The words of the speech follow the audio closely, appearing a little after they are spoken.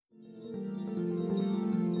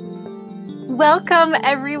Welcome,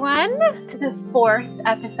 everyone, to the fourth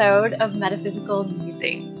episode of Metaphysical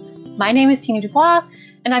Musings. My name is Tina Dubois,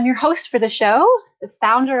 and I'm your host for the show, the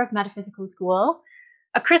founder of Metaphysical School,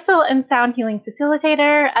 a crystal and sound healing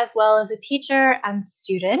facilitator, as well as a teacher and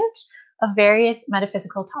student of various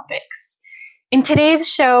metaphysical topics. In today's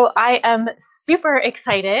show, I am super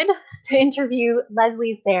excited to interview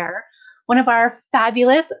Leslie Zaire, one of our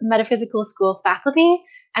fabulous Metaphysical School faculty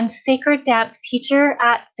and sacred dance teacher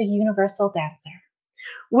at the Universal Dancer.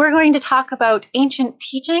 We're going to talk about ancient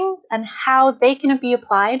teachings and how they can be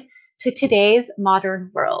applied to today's modern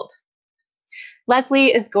world.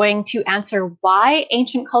 Leslie is going to answer why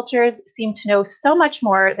ancient cultures seem to know so much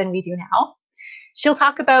more than we do now. She'll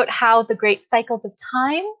talk about how the great cycles of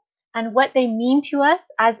time and what they mean to us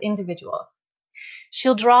as individuals.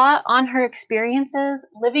 She'll draw on her experiences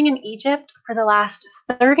living in Egypt for the last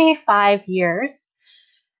 35 years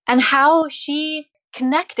and how she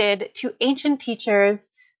connected to ancient teachers,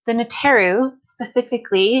 the Neteru,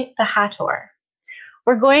 specifically the Hathor.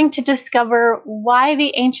 We're going to discover why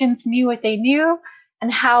the ancients knew what they knew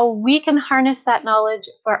and how we can harness that knowledge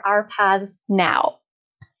for our paths now.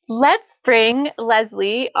 Let's bring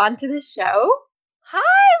Leslie onto the show.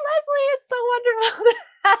 Hi, Leslie. It's so wonderful to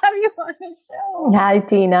have you on the show. Hi,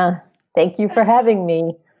 Tina. Thank you for having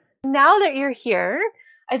me. Now that you're here,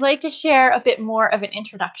 I'd like to share a bit more of an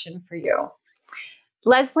introduction for you.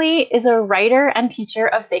 Leslie is a writer and teacher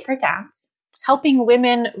of sacred dance, helping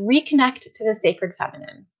women reconnect to the sacred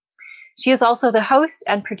feminine. She is also the host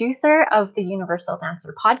and producer of the Universal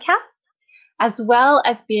Dancer podcast, as well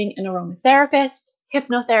as being an aromatherapist,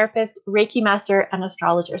 hypnotherapist, Reiki master, and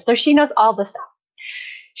astrologer. So she knows all the stuff.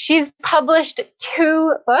 She's published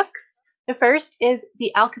 2 books. The first is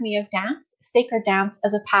The Alchemy of Dance, Sacred Dance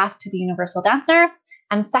as a Path to the Universal Dancer.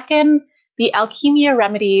 And second, The Alchemia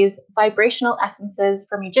Remedies, Vibrational Essences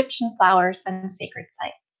from Egyptian Flowers and Sacred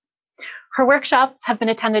Sites. Her workshops have been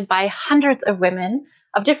attended by hundreds of women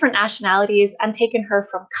of different nationalities and taken her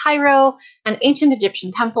from Cairo and ancient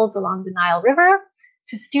Egyptian temples along the Nile River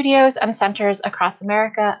to studios and centers across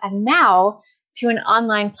America, and now to an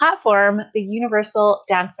online platform, the Universal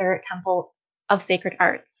Dancer Temple of Sacred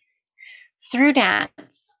Arts. Through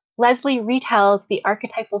dance, Leslie retells the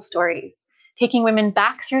archetypal stories, taking women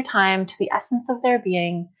back through time to the essence of their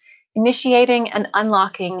being, initiating and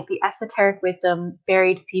unlocking the esoteric wisdom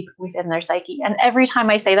buried deep within their psyche. And every time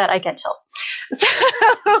I say that, I get chills.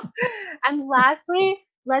 And lastly,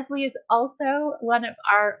 Leslie is also one of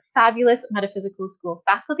our fabulous Metaphysical School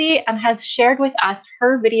faculty and has shared with us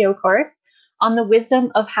her video course on the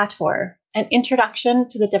wisdom of Hathor, an introduction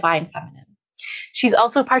to the divine feminine. She's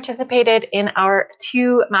also participated in our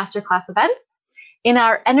 2 masterclass events. In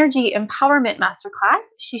our Energy Empowerment Masterclass,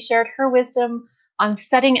 she shared her wisdom on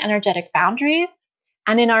setting energetic boundaries.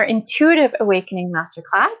 And in our Intuitive Awakening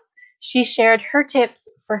Masterclass, she shared her tips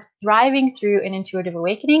for thriving through an intuitive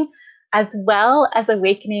awakening, as well as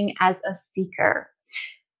awakening as a seeker.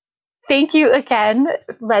 Thank you again,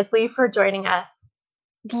 Leslie, for joining us.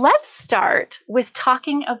 Let's start with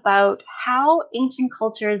talking about how ancient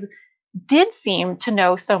cultures did seem to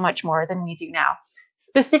know so much more than we do now,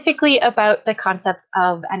 specifically about the concepts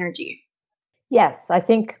of energy. Yes, I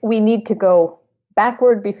think we need to go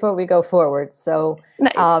backward before we go forward. So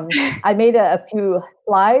Nice. I made a few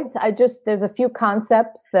slides. There's a few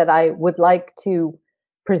concepts that I would like to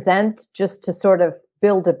present just to sort of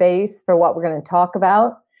build a base for what we're going to talk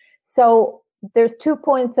about. So there's 2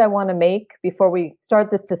 points I want to make before we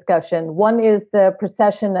start this discussion. One is the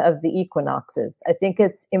precession of the equinoxes. I think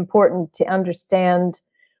it's important to understand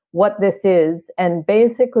what this is and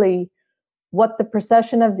basically what the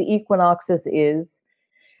precession of the equinoxes is.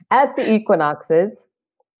 At the equinoxes,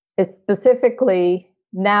 is specifically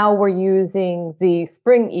now we're using the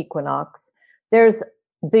spring equinox. There's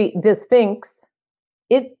the Sphinx.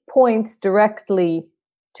 It points directly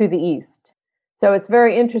to the east. So it's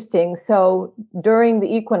very interesting. So during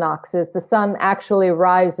the equinoxes, the sun actually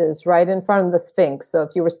rises right in front of the Sphinx. So if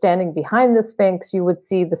you were standing behind the Sphinx, you would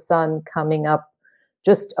see the sun coming up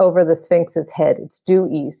just over the Sphinx's head. It's due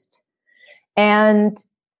east. And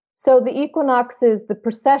so the equinoxes, the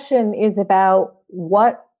precession is about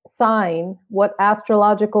what sign, what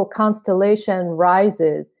astrological constellation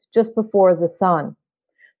rises just before the sun.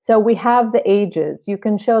 So we have the ages. You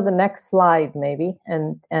can show the next slide maybe,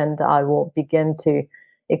 and I will begin to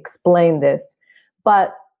explain this.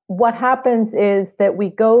 But what happens is that we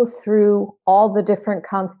go through all the different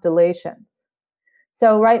constellations.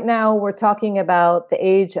 So right now we're talking about the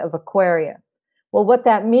age of Aquarius. Well, what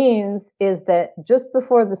that means is that just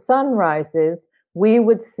before the sun rises, we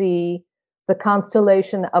would see the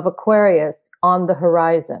constellation of Aquarius on the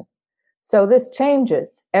horizon. So this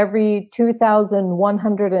changes. Every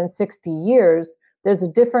 2,160 years, there's a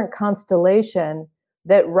different constellation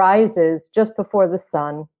that rises just before the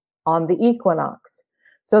sun on the equinox.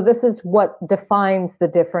 So this is what defines the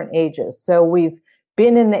different ages. So we've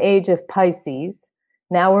been in the age of Pisces.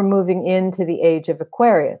 Now we're moving into the age of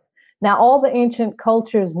Aquarius. Now, all the ancient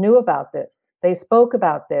cultures knew about this. They spoke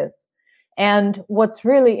about this. And what's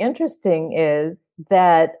really interesting is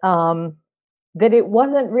that that it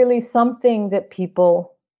wasn't really something that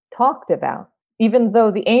people talked about. Even though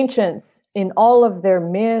the ancients, in all of their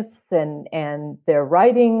myths and their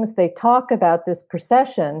writings, they talk about this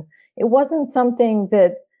precession, it wasn't something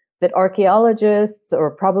that archaeologists or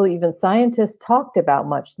probably even scientists talked about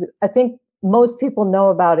much. I think most people know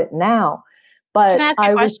about it now. But can I ask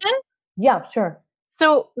a question? Yeah, sure.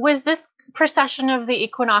 So was this precession of the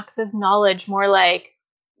equinoxes knowledge more like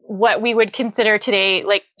what we would consider today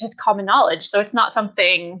like just common knowledge? So it's not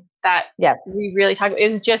something that we really talk about. It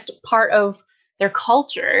was just part of their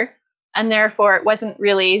culture, and therefore it wasn't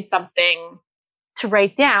really something to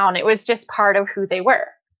write down. It was just part of who they were.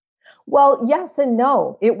 Well, yes and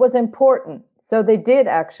no. It was important. So they did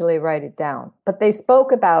actually write it down, but they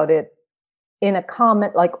spoke about it in a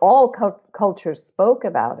comment, like all cultures spoke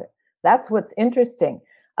about it. That's what's interesting.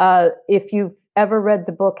 If you've ever read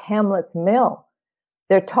the book Hamlet's Mill,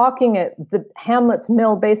 they're talking at the Hamlet's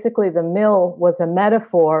Mill. Basically, the mill was a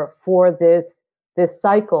metaphor for this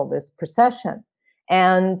cycle, this precession.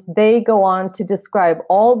 And they go on to describe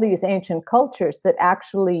all these ancient cultures that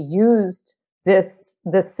actually used this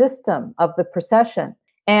system of the precession.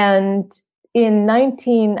 And in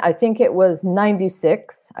I think it was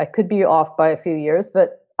 96, I could be off by a few years,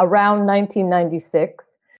 but around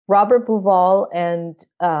 1996, Robert Bauval and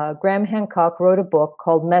Graham Hancock wrote a book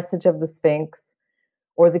called Message of the Sphinx,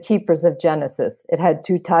 or The Keepers of Genesis. It had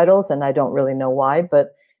two titles, and I don't really know why.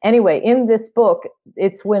 But anyway, in this book,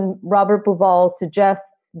 it's when Robert Bauval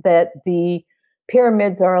suggests that the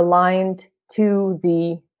pyramids are aligned to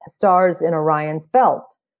the stars in Orion's belt.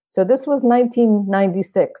 So this was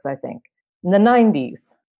 1996, I think. In the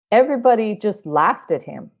 90s, everybody just laughed at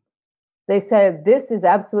him. They said, this is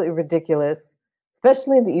absolutely ridiculous,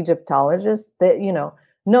 especially the Egyptologists, that,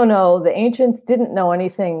 no, the ancients didn't know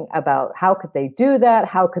anything about how could they do that?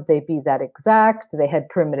 How could they be that exact? They had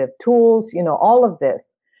primitive tools, all of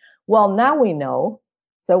this. Well, now we know.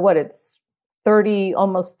 So it's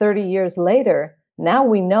almost 30 years later, now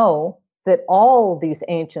we know that all these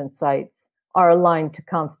ancient sites are aligned to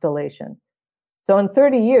constellations. So in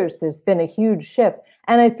 30 years, there's been a huge shift.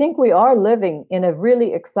 And I think we are living in a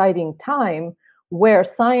really exciting time where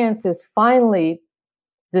science has finally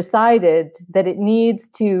decided that it needs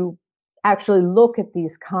to actually look at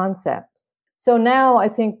these concepts. So now I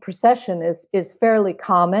think precession is fairly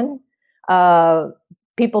common.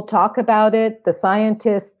 People talk about it. The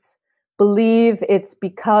scientists believe it's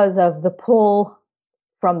because of the pull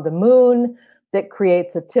from the moon that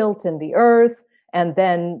creates a tilt in the earth. And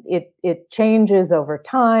then it changes over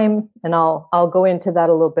time, and I'll go into that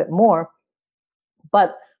a little bit more.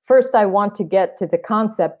 But first, I want to get to the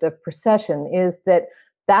concept of precession.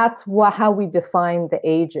 That's how we define the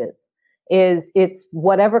ages. It's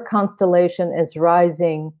whatever constellation is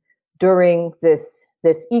rising during this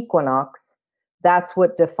equinox. That's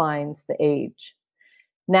what defines the age.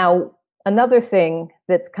 Now, another thing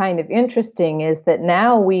that's kind of interesting is that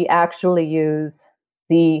now we actually use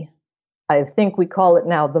I think we call it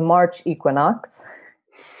now the March equinox,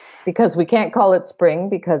 because we can't call it spring,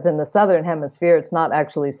 because in the southern hemisphere, it's not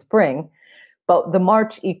actually spring, but the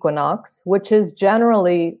March equinox, which is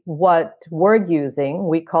generally what we're using.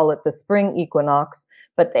 We call it the spring equinox,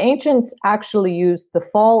 but the ancients actually used the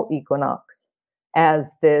fall equinox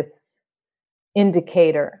as this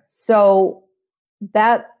indicator. So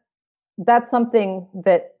that's something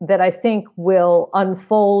that I think will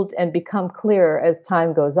unfold and become clearer as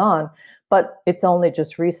time goes on. But it's only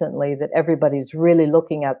just recently that everybody's really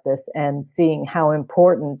looking at this and seeing how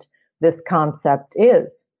important this concept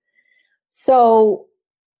is. So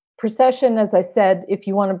precession, as I said, if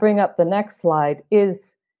you want to bring up the next slide,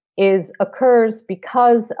 occurs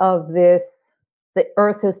because of this, the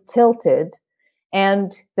Earth is tilted,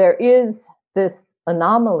 and there is this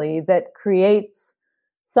anomaly that creates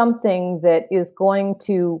something that is going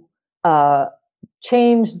to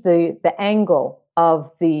change the angle of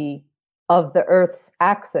the Earth's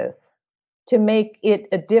axis to make it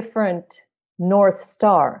a different North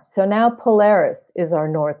Star. So now Polaris is our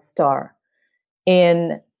North Star.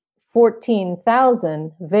 In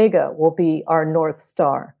 14,000, Vega will be our North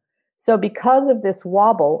Star. So because of this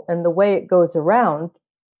wobble and the way it goes around,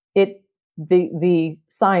 the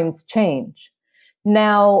signs change.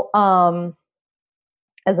 Now,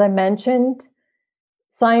 as I mentioned,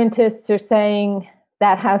 scientists are saying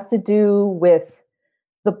that has to do with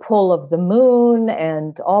the pull of the moon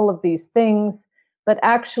and all of these things, but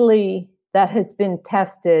actually that has been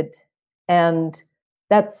tested and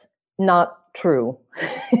that's not true.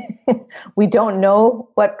 We don't know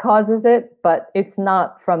what causes it, but it's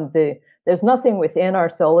not there's nothing within our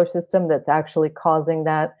solar system that's actually causing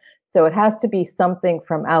that. So it has to be something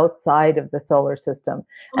from outside of the solar system.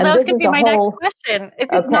 Well, that was going to be my next question. If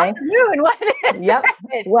it's not the moon, what is Yep.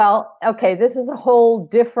 it? Well, okay, this is a whole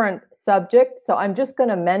different subject. So I'm just going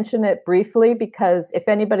to mention it briefly because if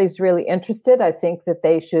anybody's really interested, I think that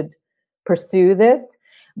they should pursue this.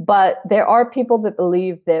 But there are people that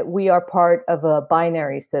believe that we are part of a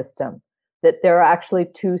binary system, that there are actually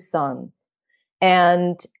two suns.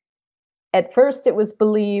 And at first, it was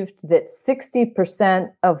believed that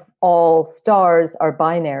 60% of all stars are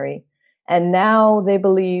binary. And now they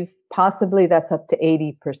believe possibly that's up to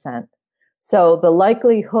 80%. So the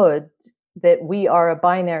likelihood that we are a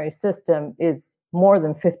binary system is more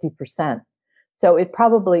than 50%. So it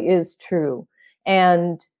probably is true.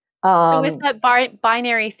 And so with that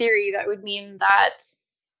binary theory, that would mean that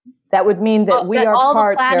we are all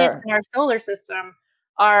part the planets in our solar system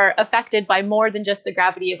are affected by more than just the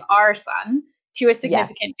gravity of our sun to a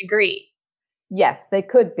significant degree. Yes, they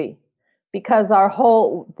could be. Because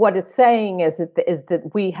what it's saying is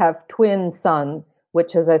that we have twin suns,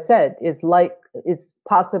 which, as I said, is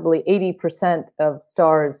possibly 80% of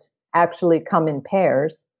stars actually come in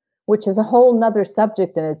pairs, which is a whole nother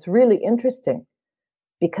subject. And it's really interesting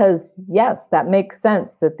because, yes, that makes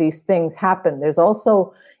sense that these things happen. There's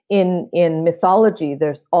also in mythology,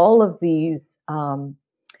 there's all of these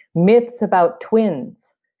myths about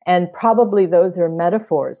twins. And probably those are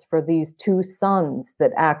metaphors for these two suns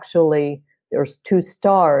there's two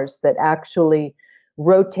stars that actually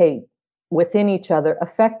rotate within each other,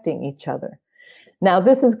 affecting each other. Now,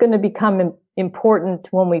 this is going to become important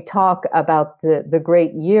when we talk about the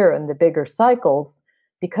great year and the bigger cycles,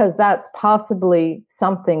 because that's possibly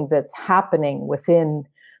something that's happening within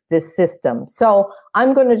this system. So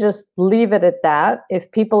I'm going to just leave it at that.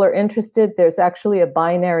 If people are interested, there's actually a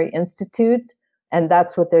binary institute. And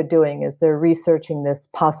that's what they're doing, is they're researching this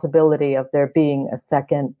possibility of there being a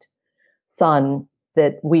second sun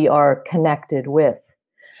that we are connected with.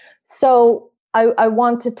 So I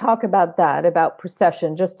want to talk about that, about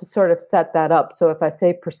precession, just to sort of set that up. So if I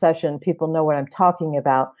say precession, people know what I'm talking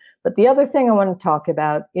about. But the other thing I want to talk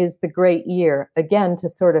about is the great year, again, to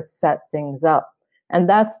sort of set things up. And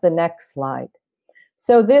that's the next slide.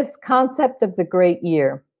 So this concept of the great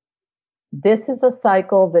year, this is a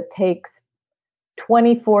cycle that takes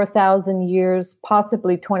 24,000 years,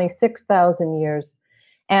 possibly 26,000 years.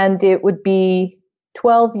 And it would be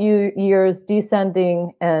 12,000 years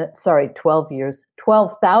descending and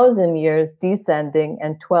 12,000 years descending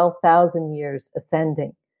and 12,000 years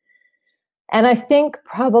ascending. And I think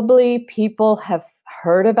probably people have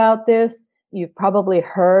heard about this. You've probably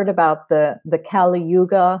heard about the Kali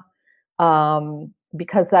Yuga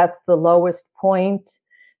because that's the lowest point.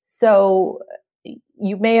 So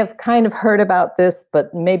you may have kind of heard about this,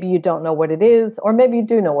 but maybe you don't know what it is, or maybe you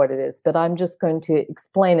do know what it is, but I'm just going to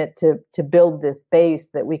explain it to build this base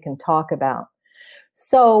that we can talk about.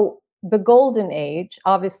 So the golden age,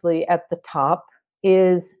 obviously at the top,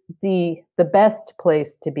 is the best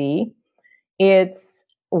place to be. It's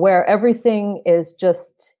where everything is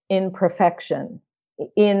just in perfection,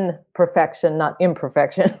 not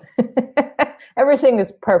imperfection. Everything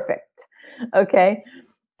is perfect, okay?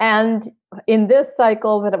 And in this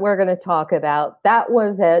cycle that we're going to talk about, that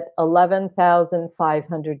was at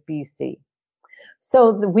 11,500 BC.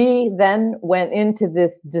 So we then went into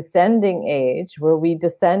this descending age where we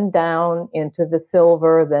descend down into the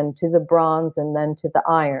silver, then to the bronze, and then to the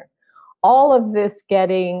iron. All of this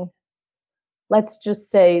getting, let's just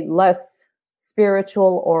say, less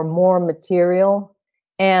spiritual or more material.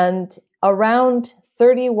 And around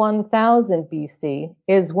 31,000 BC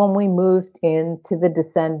is when we moved into the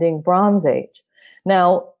descending Bronze Age.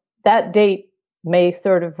 Now, that date may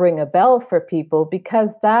sort of ring a bell for people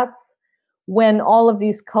because that's when all of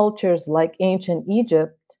these cultures like ancient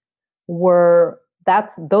Egypt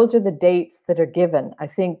those are the dates that are given. I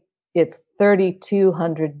think it's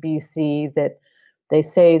 3200 BC that they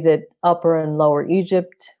say that Upper and Lower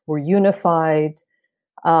Egypt were unified.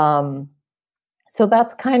 So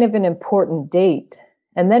that's kind of an important date.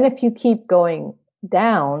 And then if you keep going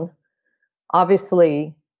down,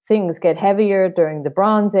 obviously things get heavier during the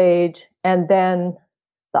Bronze Age, and then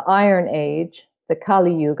the Iron Age, the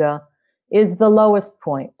Kali Yuga, is the lowest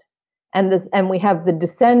point. and we have the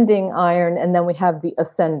descending iron, and then we have the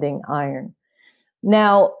ascending iron.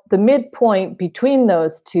 Now, the midpoint between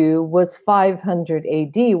those two was 500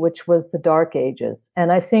 AD, which was the Dark Ages.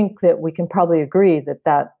 And I think that we can probably agree that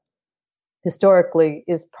that historically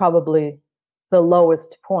is probably the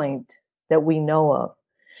lowest point that we know of.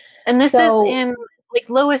 And this is in like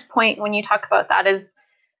lowest point when you talk about that is,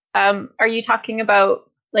 are you talking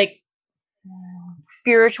about like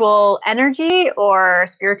spiritual energy or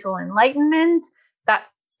spiritual enlightenment? That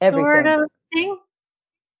sort of thing?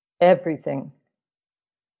 Everything.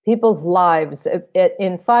 People's lives.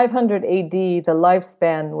 In 500 AD, the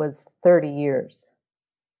lifespan was 30 years.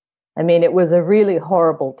 I mean, it was a really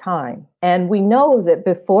horrible time. And we know that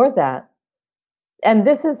before that, and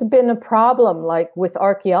this has been a problem, like with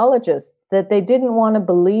archaeologists, that they didn't want to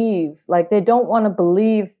believe, like they don't want to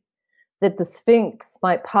believe that the Sphinx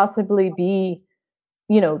might possibly be,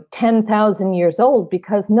 10,000 years old,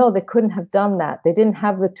 because no, they couldn't have done that. They didn't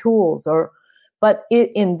have the tools. But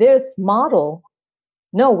in this model,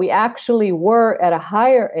 no, we actually were at a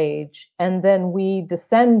higher age, and then we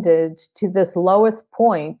descended to this lowest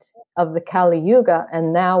point of the Kali Yuga,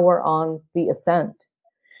 and now we're on the ascent.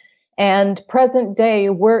 And present day,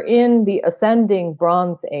 we're in the ascending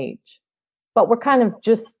Bronze Age, but we're kind of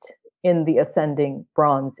just in the ascending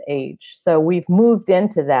Bronze Age. So we've moved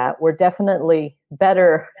into that. We're definitely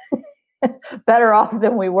better off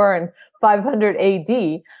than we were in 500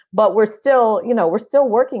 AD, but we're still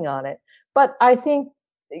working on it. But I think,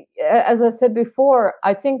 as I said before,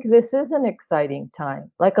 I think this is an exciting time.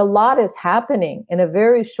 Like a lot is happening in a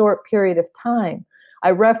very short period of time. I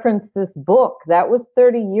referenced this book that was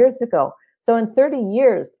 30 years ago. So in 30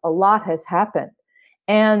 years, a lot has happened.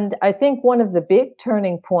 And I think one of the big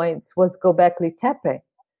turning points was Göbekli Tepe,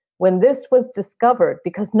 when this was discovered,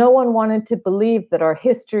 because no one wanted to believe that our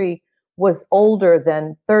history was older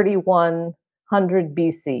than 3100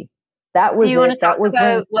 BC. That was it. Do you want to talk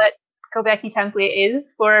about what Göbekli Tepe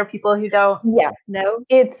is for people who don't know?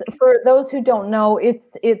 It's, for those who don't know,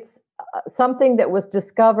 it's something that was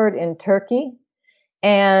discovered in Turkey,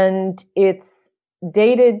 and it's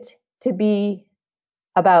dated to be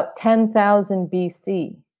about 10,000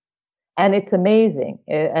 BC. And it's amazing.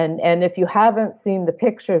 And if you haven't seen the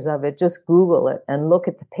pictures of it, just Google it and look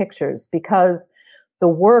at the pictures, because the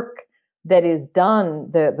work that is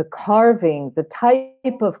done, the carving, the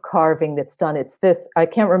type of carving that's done, it's this, I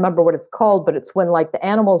can't remember what it's called, but it's when like the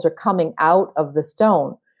animals are coming out of the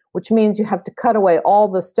stone, which means you have to cut away all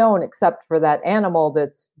the stone except for that animal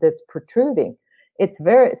that's protruding. It's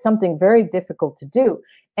something very difficult to do.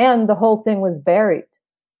 And the whole thing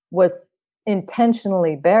was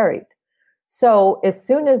intentionally buried. So as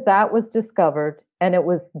soon as that was discovered, and it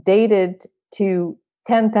was dated to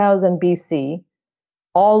 10,000 BC,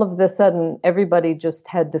 all of a sudden, everybody just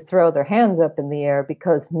had to throw their hands up in the air,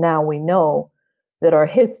 because now we know that our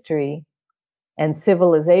history and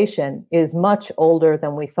civilization is much older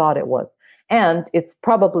than we thought it was. And it's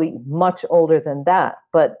probably much older than that,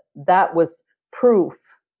 but that was proof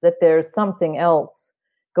that there's something else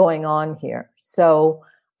going on here. So,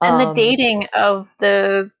 and the dating of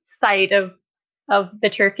the site of the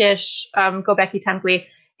Turkish Göbekli Tepe,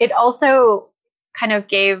 it also kind of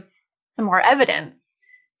gave some more evidence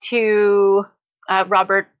to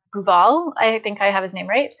Robert Bauval, I think I have his name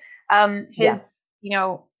right.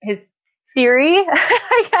 His theory,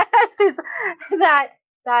 I guess, is that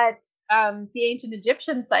the ancient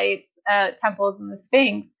Egyptian sites, temples and the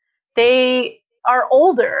Sphinx, they are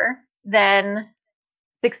older than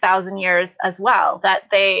 6,000 years as well. That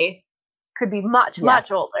they could be much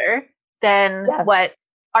older than what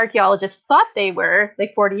archaeologists thought they were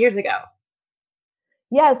like 40 years ago.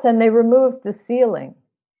 Yes, and they removed the ceiling,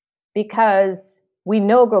 because we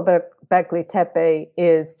know Göbekli Tepe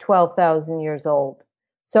is 12,000 years old.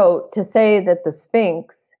 So to say that the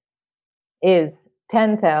Sphinx is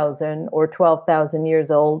 10,000 or 12,000 years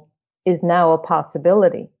old is now a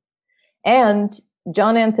possibility. And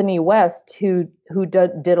John Anthony West, who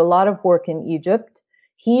did a lot of work in Egypt,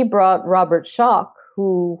 he brought Robert Schoch,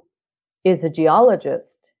 who is a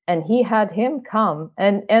geologist, and he had him come,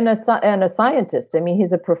 and a scientist. I mean,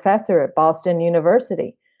 he's a professor at Boston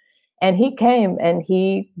University. And he came and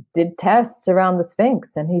he did tests around the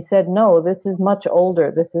Sphinx, and he said, no, this is much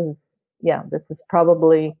older. This is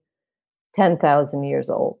probably 10,000 years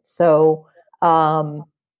old. So now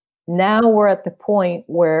we're at the point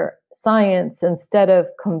where science, instead of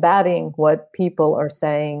combating what people are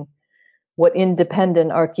saying, what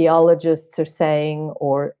independent archaeologists are saying,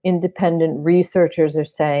 or independent researchers are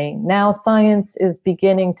saying, now science is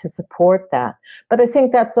beginning to support that. But I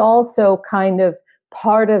think that's also kind of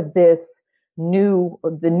part of this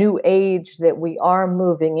the new age that we are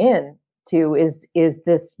moving in to is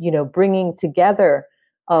this, bringing together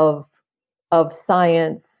of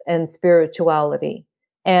science and spirituality.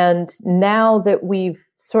 And now that we've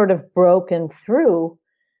sort of broken through,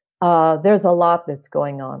 there's a lot that's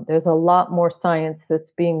going on. There's a lot more science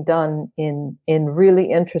that's being done in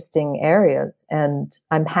really interesting areas. And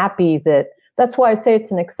I'm happy that's why I say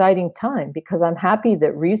it's an exciting time, because I'm happy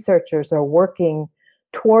that researchers are working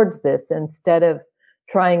towards this instead of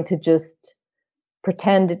trying to just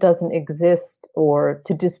pretend it doesn't exist or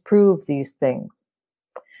to disprove these things.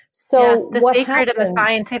 So the what sacred happened, and the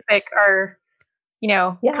scientific are,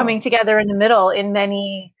 coming together in the middle in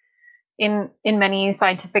many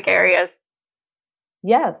scientific areas.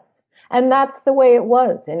 Yes. And that's the way it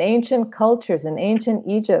was in ancient cultures. In ancient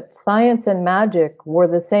Egypt, science and magic were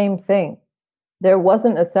the same thing. There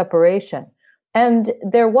wasn't a separation. And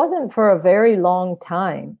there wasn't for a very long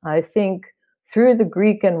time. I think through the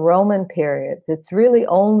Greek and Roman periods, it's really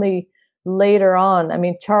only later on. I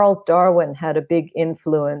mean, Charles Darwin had a big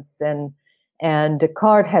influence, and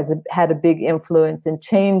Descartes had a big influence in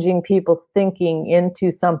changing people's thinking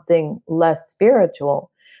into something less spiritual.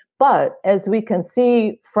 But as we can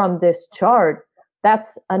see from this chart,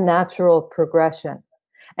 that's a natural progression.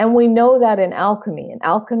 And we know that in alchemy. In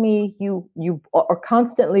alchemy, you are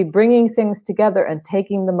constantly bringing things together and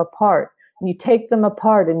taking them apart. You take them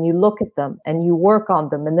apart and you look at them and you work on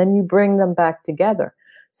them and then you bring them back together.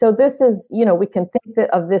 So this is, we can think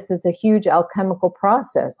of this as a huge alchemical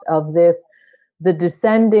process of this. The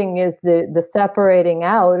descending is the separating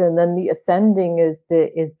out, and then the ascending is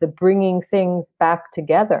the bringing things back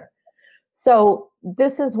together. So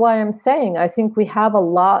this is why I'm saying I think we have a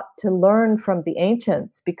lot to learn from the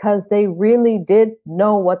ancients, because they really did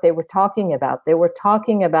know what they were talking about. They were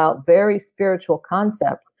talking about very spiritual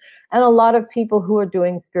concepts. And a lot of people who are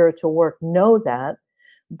doing spiritual work know that.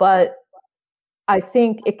 But I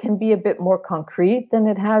think it can be a bit more concrete than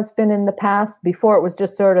it has been in the past. Before, it was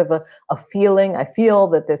just sort of a feeling. I feel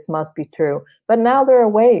that this must be true. But now there are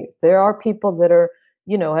ways. There are people that are,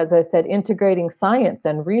 as I said, integrating science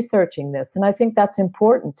and researching this. And I think that's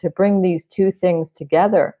important to bring these two things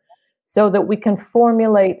together so that we can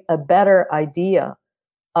formulate a better idea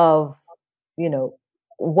of,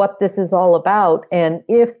 what this is all about. And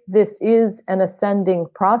if this is an ascending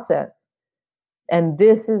process and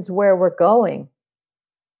this is where we're going,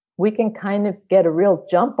 we can kind of get a real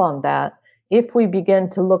jump on that if we begin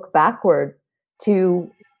to look backward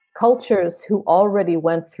to cultures who already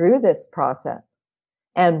went through this process.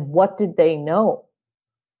 And what did they know?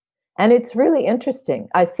 And it's really interesting.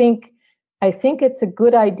 I think it's a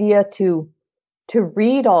good idea to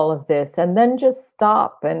read all of this and then just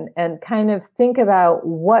stop and kind of think about,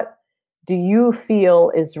 what do you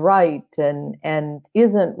feel is right and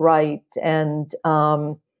isn't right, and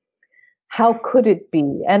how could it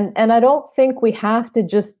be? And I don't think we have to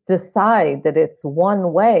just decide that it's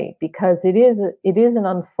one way, because it is an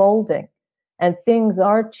unfolding and things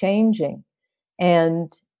are changing.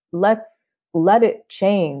 And let's let it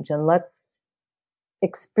change, and let's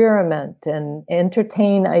experiment and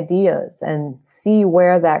entertain ideas and see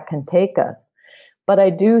where that can take us. But I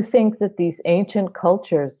do think that these ancient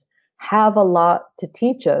cultures have a lot to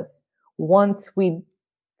teach us once we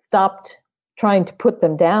stopped trying to put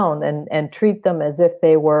them down and treat them as if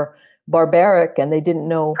they were barbaric and they didn't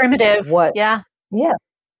know primitive. What. Yeah.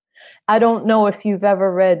 I don't know if you've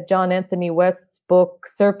ever read John Anthony West's book,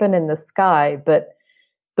 Serpent in the Sky, but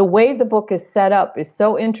the way the book is set up is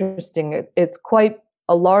so interesting. It's quite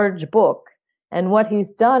a large book. And what he's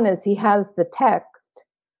done is he has the text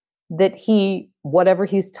that whatever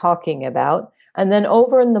he's talking about, and then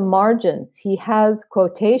over in the margins, he has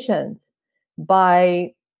quotations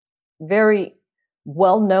by very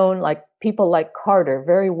well-known, like people like Carter,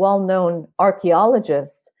 very well-known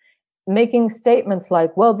archaeologists, making statements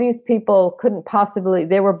like, well, these people couldn't possibly,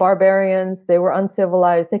 they were barbarians, they were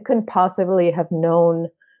uncivilized, they couldn't possibly have known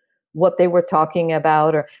what they were talking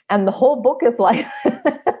about. And the whole book is like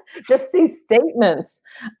just these statements.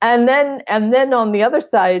 And then on the other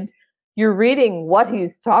side, you're reading what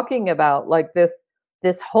he's talking about, like this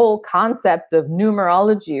whole concept of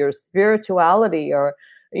numerology or spirituality, or,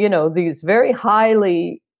 these very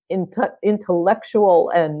highly intellectual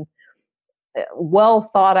and well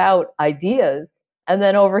thought out ideas. And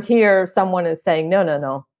then over here, someone is saying,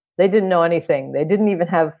 no, they didn't know anything. They didn't even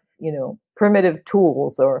have, primitive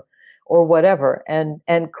tools or whatever.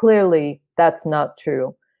 And clearly that's not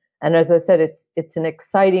true. And as I said, it's an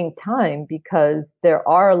exciting time, because there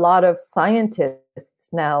are a lot of scientists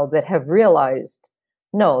now that have realized,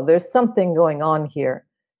 no, there's something going on here.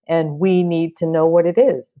 and we need to know what it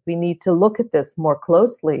is. We need to look at this more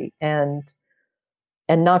closely and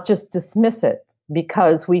not just dismiss it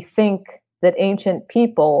because we think that ancient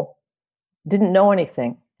people didn't know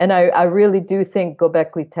anything. And I really do think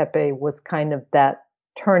Göbekli Tepe was kind of that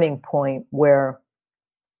turning point where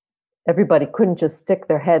everybody couldn't just stick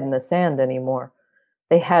their head in the sand anymore.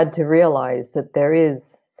 They had to realize that there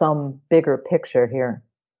is some bigger picture here.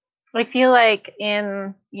 I feel like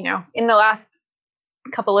in the last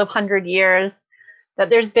couple of 100 years that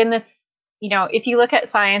there's been this, if you look at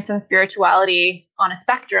science and spirituality on a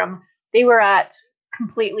spectrum, they were at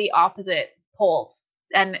completely opposite poles.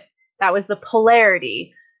 And that was the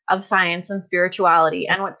polarity of science and spirituality.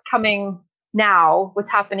 And what's happening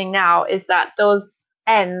now is that those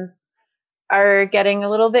ends are getting a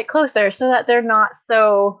little bit closer so that they're not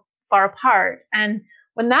so far apart. And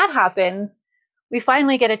when that happens, we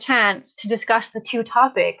finally get a chance to discuss the two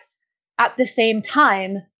topics at the same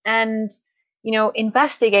time and,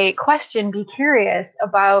 investigate, question, be curious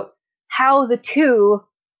about how the two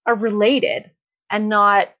are related and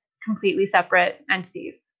not completely separate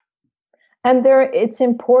entities. And it's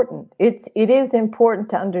important. It is important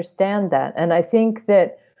to understand that. And I think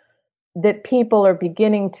that people are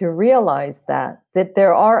beginning to realize that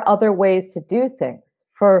there are other ways to do things.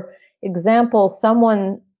 For example,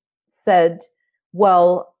 someone said,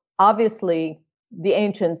 well, obviously the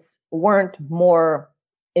ancients weren't more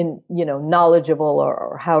knowledgeable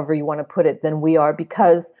or however you want to put it than we are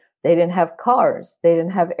because they didn't have cars, they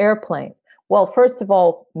didn't have airplanes. Well, first of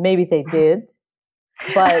all, maybe they did,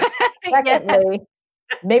 but secondly,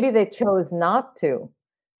 maybe they chose not to.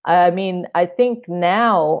 I mean, I think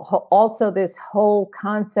now also this whole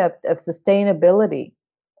concept of sustainability,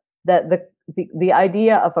 that the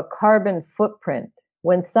idea of a carbon footprint,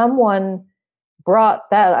 when someone brought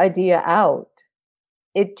that idea out,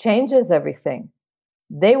 it changes everything.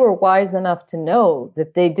 They were wise enough to know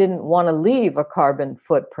that they didn't want to leave a carbon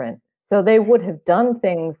footprint. So they would have done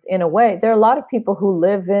things in a way. There are a lot of people who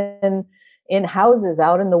live in houses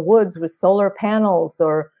out in the woods with solar panels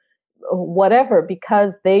or whatever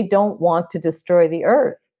because they don't want to destroy the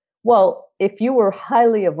earth. Well, if you were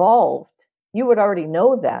highly evolved, you would already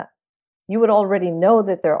know that. You would already know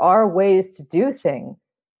that there are ways to do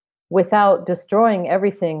things without destroying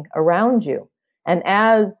everything around you. And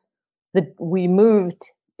as we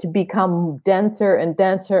moved to become denser and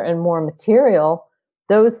denser and more material,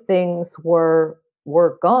 those things were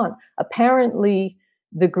gone. Apparently,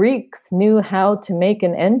 the Greeks knew how to make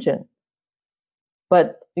an engine,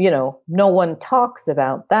 but no one talks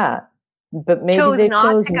about that. But maybe they chose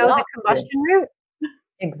not to go the combustion route.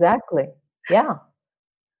 Exactly. Yeah.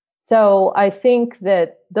 So I think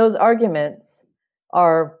that those arguments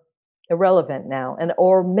are irrelevant now,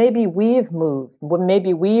 or maybe we've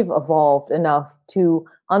evolved enough to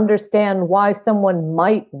understand why someone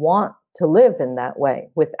might want to live in that way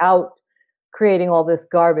without creating all this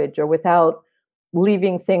garbage or without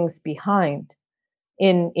leaving things behind.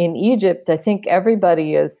 In Egypt, I think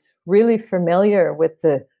everybody is really familiar with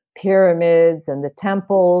the pyramids and the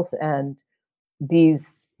temples and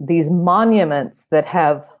these monuments that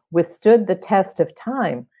have withstood the test of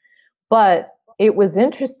time. But it was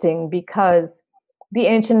interesting because the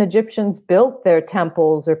ancient Egyptians built their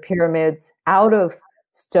temples or pyramids out of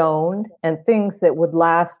stone and things that would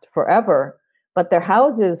last forever, but their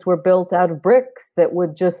houses were built out of bricks that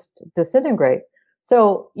would just disintegrate.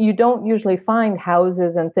 So you don't usually find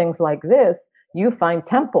houses and things like this. You find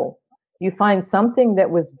temples. You find something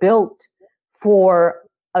that was built for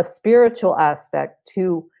a spiritual aspect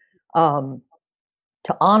to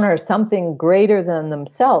honor something greater than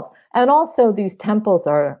themselves. And also these temples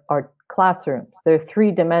are classrooms. They're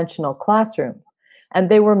three-dimensional classrooms. And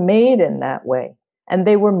they were made in that way. And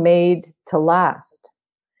they were made to last.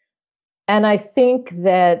 And I think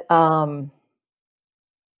that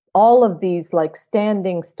all of these, like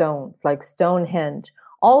standing stones, like Stonehenge,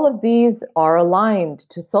 all of these are aligned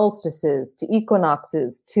to solstices, to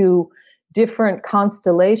equinoxes, to different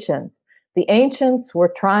constellations. The ancients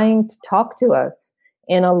were trying to talk to us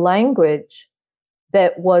in a language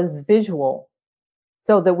that was visual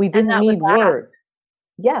so that we didn't need words.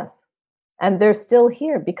 Yes. And they're still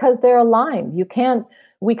here because they're aligned.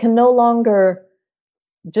 We can no longer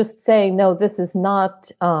just say, no, this is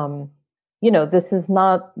not, this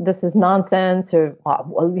is nonsense, or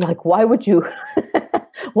like, why would you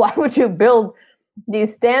build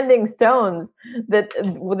these standing stones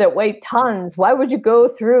that weigh tons? Why would you go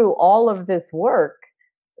through all of this work?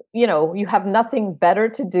 You have nothing better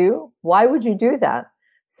to do. Why would you do that?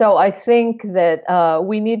 So I think that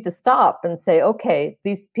we need to stop and say, okay,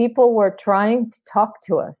 these people were trying to talk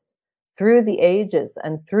to us. through the ages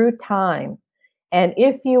and through time. And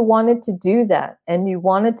if you wanted to do that and you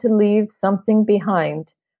wanted to leave something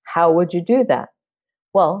behind, how would you do that?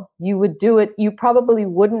 Well, you would do it. You probably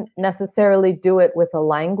wouldn't necessarily do it with a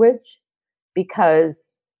language,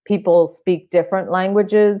 because people speak different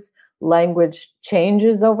languages. Language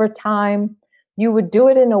changes over time. You would do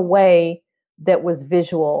it in a way that was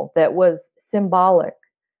visual, that was symbolic,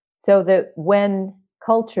 so that when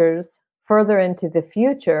cultures further into the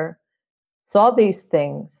future saw these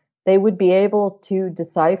things, they would be able to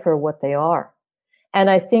decipher what they are. And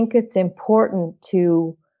I think it's important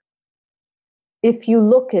to, if you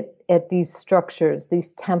look at these structures,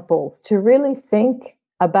 these temples, to really think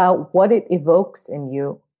about what it evokes in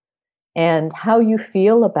you and how you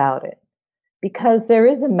feel about it, because there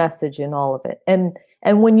is a message in all of it.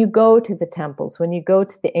 And when you go to the temples, when you go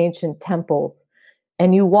to the ancient temples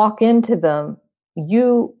and you walk into them,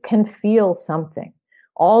 you can feel something.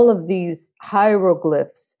 All of these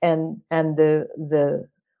hieroglyphs and the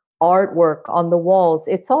artwork on the walls,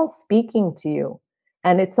 it's all speaking to you,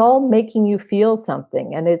 and it's all making you feel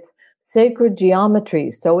something, and it's sacred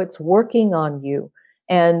geometry, so it's working on you.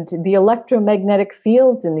 And the electromagnetic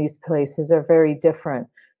fields in these places are very different.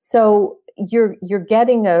 So you're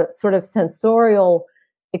getting a sort of sensorial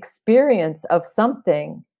experience of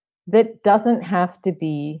something that doesn't have to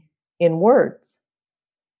be in words.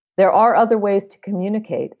 There are other ways to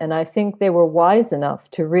communicate, and I think they were wise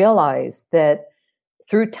enough to realize that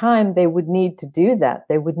through time they would need to do that.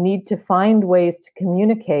 They would need to find ways to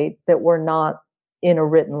communicate that were not in a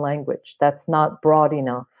written language, that's not broad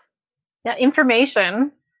enough. Yeah,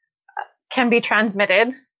 information can be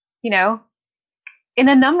transmitted, in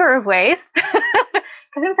a number of ways,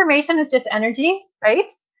 because information is just energy,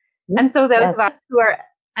 right? And so those of us who are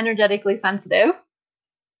energetically sensitive,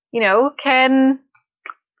 can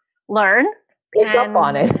learn, pick up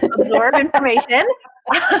on it, absorb information,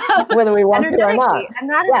 whether we want to or not. And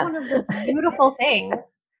that is one of the beautiful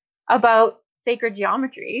things about sacred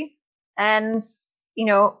geometry. And,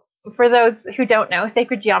 for those who don't know,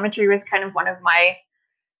 sacred geometry was kind of one of my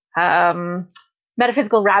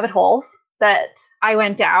metaphysical rabbit holes that I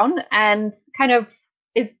went down, and kind of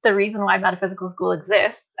is the reason why metaphysical school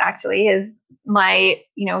exists, actually, is my,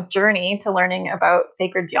 journey to learning about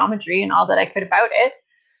sacred geometry and all that I could about it.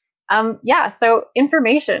 So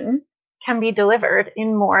information can be delivered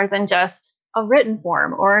in more than just a written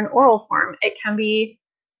form or an oral form. It can be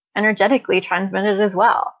energetically transmitted as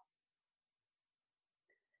well.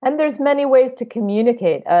 And there's many ways to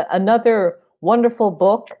communicate. Another wonderful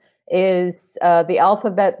book is The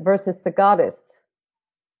Alphabet versus the Goddess.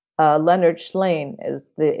 Leonard Shlain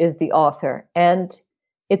is the author. And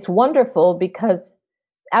it's wonderful because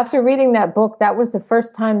after reading that book, that was the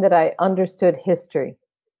first time that I understood history.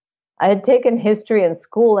 I had taken history in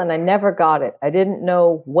school and I never got it. I didn't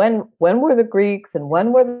know when were the Greeks and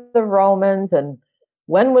when were the Romans and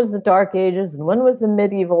when was the Dark Ages and when was the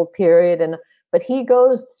medieval period. But he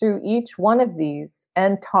goes through each one of these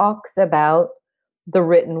and talks about the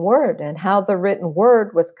written word and how the written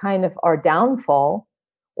word was kind of our downfall,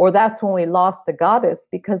 or that's when we lost the goddess,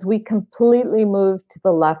 because we completely moved to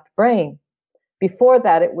the left brain. Before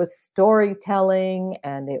that, it was storytelling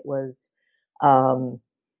and it was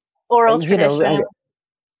oral tradition.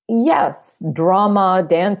 Yes, drama,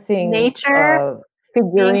 dancing, nature,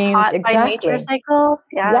 figurines, being taught exactly. by nature cycles.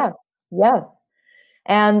 Yes.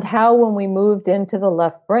 And how when we moved into the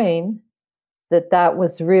left brain, that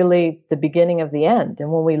was really the beginning of the end.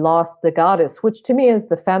 And when we lost the goddess, which to me is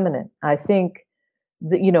the feminine, I think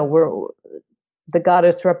that, the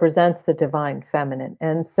goddess represents the divine feminine.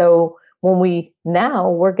 And so when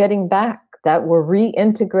we're getting back, that we're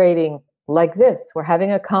reintegrating like this, we're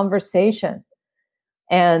having a conversation.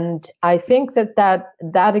 And I think that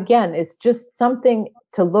again is just something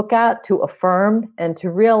to look at, to affirm, and to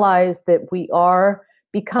realize that we are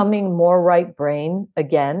becoming more right brain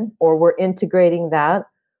again, or we're integrating that.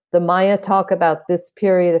 The Maya talk about this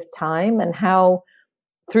period of time and how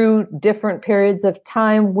through different periods of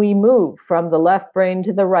time we move from the left brain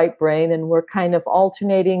to the right brain, and we're kind of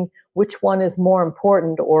alternating which one is more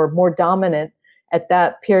important or more dominant at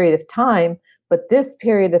that period of time. But this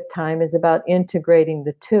period of time is about integrating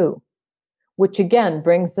the two, which again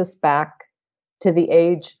brings us back to the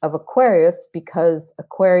age of Aquarius, because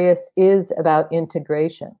Aquarius is about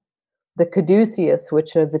integration. The caduceus,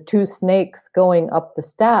 which are the two snakes going up the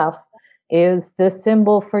staff, is the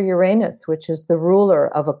symbol for Uranus, which is the ruler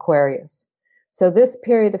of Aquarius. So this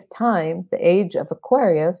period of time, the age of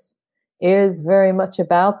Aquarius, is very much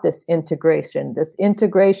about this integration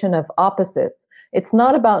of opposites. It's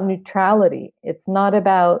not about neutrality. It's not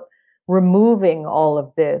about removing all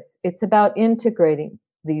of this. It's about integrating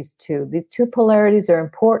these two. These two polarities are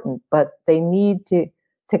important, but they need to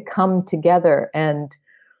come together. And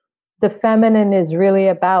the feminine is really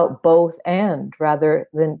about both and rather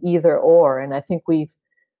than either or. And I think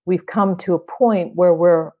we've come to a point where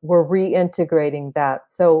we're reintegrating that.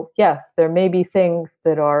 So yes, there may be things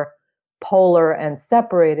that are polar and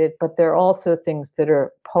separated, but there are also things that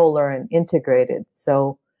are polar and integrated.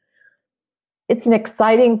 So it's an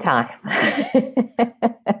exciting time.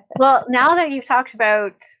 Well, now that you've talked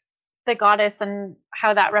about the goddess and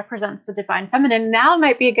how that represents the divine feminine, now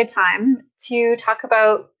might be a good time to talk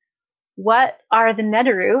about what are the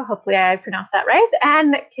Neteru. Hopefully I pronounced that right.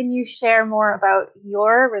 And can you share more about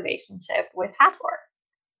your relationship with Hathor?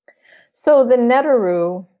 So the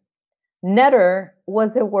Neteru, Neter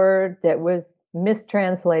was a word that was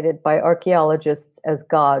mistranslated by archaeologists as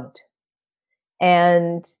God.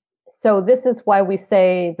 And so this is why we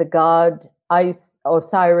say the god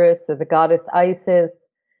Osiris or the goddess Isis.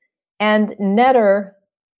 And Neter,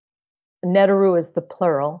 Neteru is the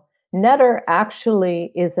plural. Neter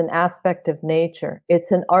actually is an aspect of nature.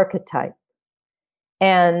 It's an archetype.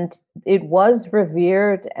 And it was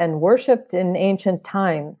revered and worshipped in ancient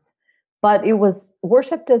times, but it was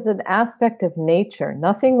worshipped as an aspect of nature.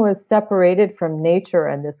 Nothing was separated from nature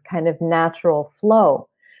and this kind of natural flow.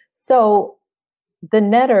 So the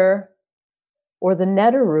Neter or the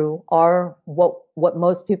Neteru are what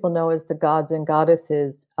most people know as the gods and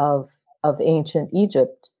goddesses of ancient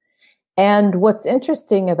Egypt. And what's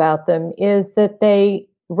interesting about them is that they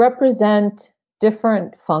represent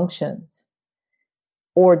different functions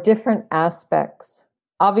or different aspects.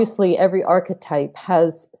 Obviously, every archetype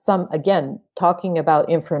has some, again, talking about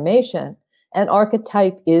information, an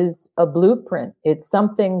archetype is a blueprint. It's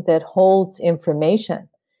something that holds information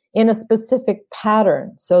in a specific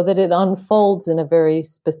pattern so that it unfolds in a very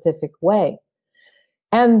specific way.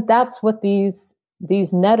 And that's what these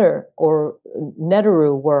Neter or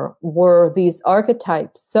Neteru were these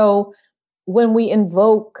archetypes. So when we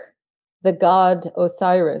invoke the god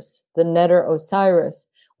Osiris, the Neter Osiris,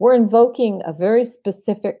 we're invoking a very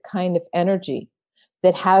specific kind of energy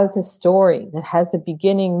that has a story, that has a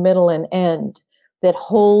beginning, middle, and end, that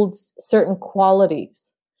holds certain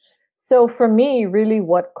qualities. So for me, really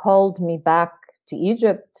what called me back to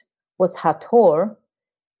Egypt was Hathor,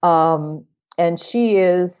 and she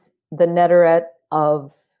is the Neteret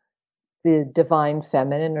of the divine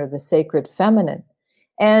feminine or the sacred feminine.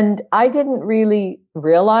 And I didn't really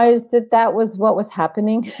realize that was what was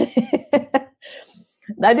happening.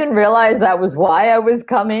 I didn't realize that was why I was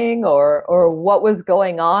coming or what was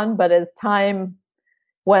going on. But as time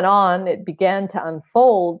went on, it began to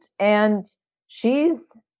unfold. And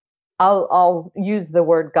she's, I'll use the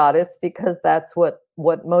word goddess because that's what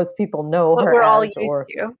most people know what her we're as. all used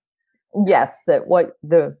to. Yes, that what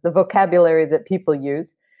the vocabulary that people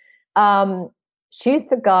use. She's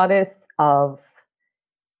the goddess of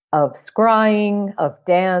scrying, of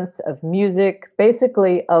dance, of music,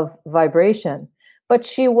 basically of vibration. But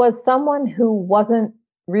she was someone who wasn't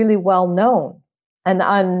really well known.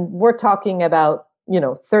 And we're talking about,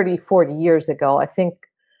 30, 40 years ago. I think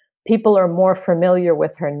people are more familiar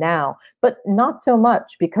with her now, but not so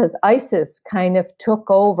much because Isis kind of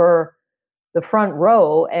took over the front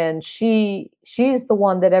row, and she's the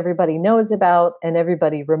one that everybody knows about and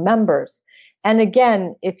everybody remembers. And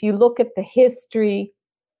again, if you look at the history,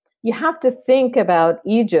 you have to think about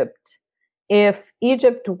Egypt. If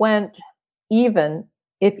Egypt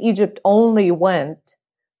only went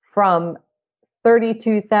from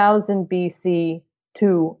 32,000 BC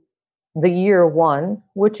to the year 1,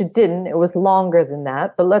 which it didn't, it was longer than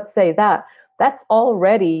that, but let's say that's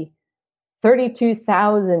already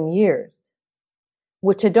 32,000 years,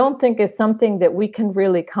 which I don't think is something that we can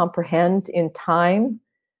really comprehend in time.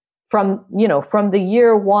 From the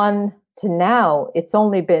year 1 to now, it's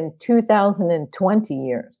only been 2020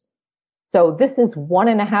 years. So this is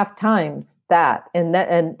 1.5 times that,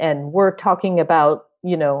 and we're talking about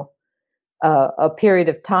a period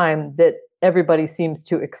of time that everybody seems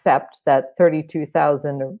to accept, that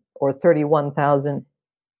 32,000 or 31,000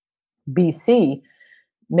 BC.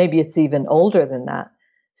 Maybe it's even older than that.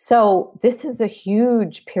 So this is a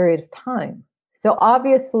huge period of time. So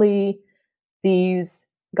obviously these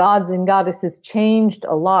gods and goddesses changed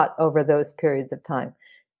a lot over those periods of time.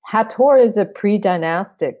 Hathor is a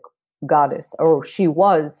pre-dynastic goddess, or she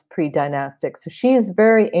was pre-dynastic. So she's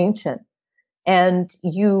very ancient. And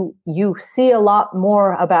you see a lot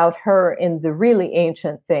more about her in the really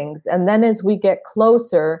ancient things. And then as we get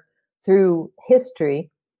closer through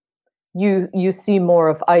history, you see more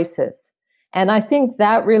of Isis. And I think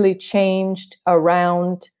that really changed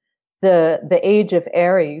around the age of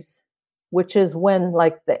Aries, which is when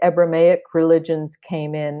like the Abrahamic religions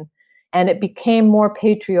came in, and it became more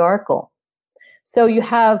patriarchal. So you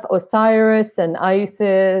have Osiris and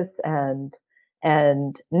Isis and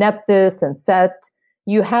Nephthys and Set.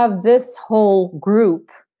 You have this whole group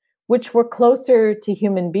which were closer to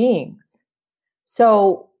human beings.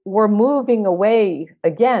 So we're moving away,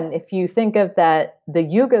 again, if you think of that, the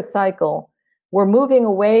Yuga cycle, we're moving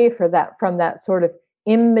away from that sort of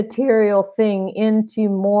immaterial thing into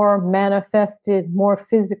more manifested, more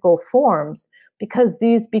physical forms, because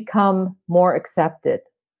these become more accepted.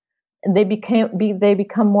 And they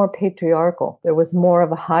become more patriarchal. There was more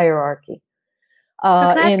of a hierarchy. So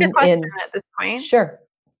can I ask a question at this point? Sure.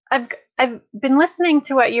 I've been listening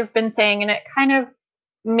to what you've been saying, and it kind of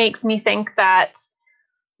makes me think that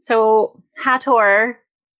so Hathor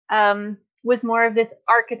was more of this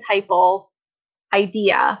archetypal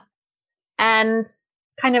idea, and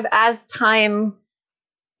kind of as time,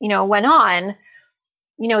 went on,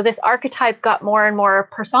 this archetype got more and more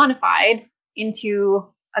personified into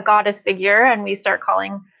a goddess figure, and we start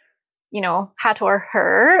calling, Hathor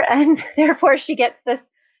her, and therefore she gets this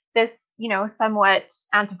somewhat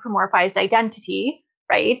anthropomorphized identity,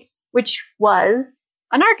 right? Which was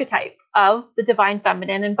an archetype of the divine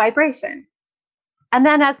feminine and vibration. And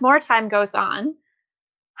then as more time goes on,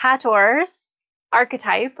 Hathor's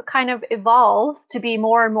archetype kind of evolves to be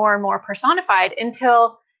more and more and more personified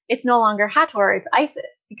until it's no longer Hathor, it's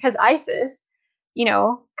Isis, because Isis,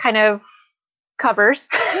 kind of covers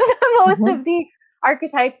most of the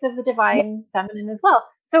archetypes of the divine feminine as well.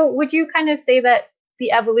 So would you kind of say that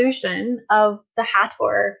the evolution of the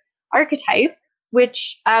Hathor archetype,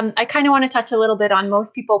 which I kind of want to touch a little bit on,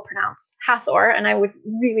 most people pronounce Hathor, and I would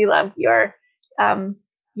really love your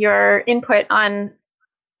input on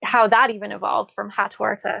how that even evolved from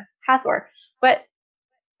Hathor to Hathor. But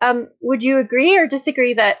would you agree or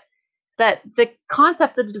disagree that the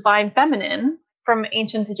concept of the divine feminine from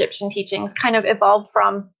ancient Egyptian teachings kind of evolved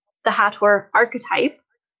from the Hathor archetype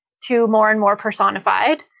to more and more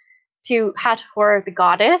personified, to Hathor the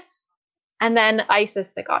goddess, and then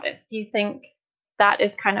Isis the goddess? Do you think that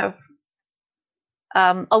is kind of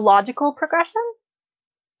a logical progression?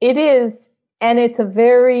 It is, and it's a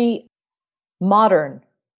very modern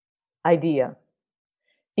idea,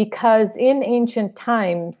 because in ancient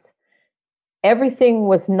times, everything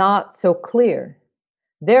was not so clear.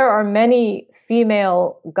 There are many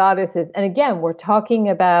female goddesses, and again, we're talking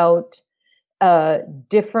about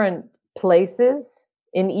different places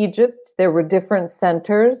in Egypt. There were different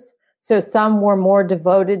centers, so some were more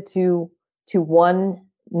devoted to one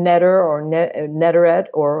neter or neteret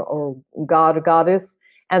or god or goddess,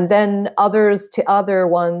 and then others to other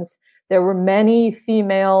ones. There were many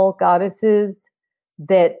female goddesses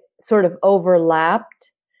that sort of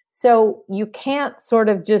overlapped. So you can't sort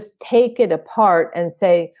of just take it apart and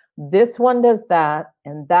say, this one does that,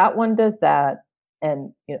 and that one does that.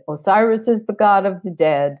 And Osiris is the god of the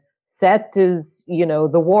dead. Set is,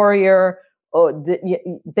 the warrior.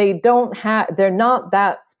 They're not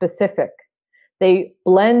that specific. They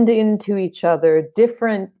blend into each other,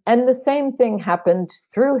 different. And the same thing happened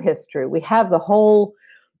through history. We have the whole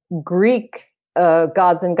Greek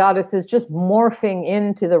gods and goddesses just morphing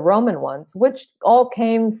into the Roman ones, which all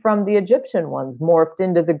came from the Egyptian ones, morphed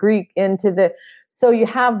into the Greek, so you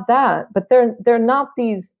have that, but they're not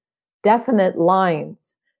these definite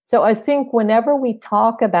lines. So I think whenever we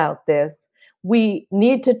talk about this, we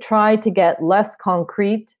need to try to get less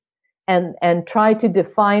concrete and try to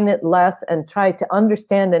define it less and try to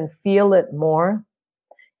understand and feel it more.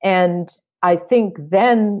 And I think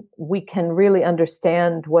then we can really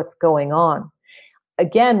understand what's going on.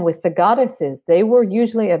 Again, with the goddesses, they were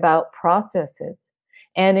usually about processes.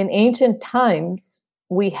 And in ancient times,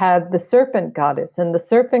 we had the serpent goddess, and the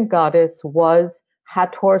serpent goddess was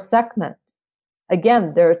Hathor Sekhmet.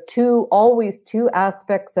 Again, there are always two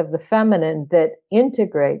aspects of the feminine that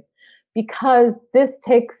integrate, because this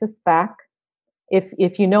takes us back.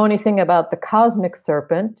 If you know anything about the cosmic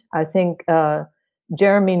serpent, I think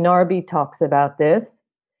Jeremy Narby talks about this,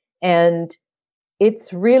 and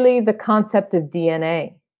it's really the concept of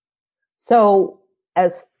DNA. So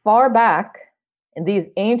as far back in these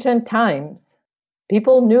ancient times,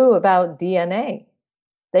 people knew about DNA.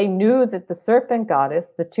 They knew that the serpent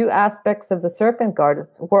goddess, the two aspects of the serpent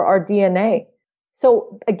goddess, were our DNA.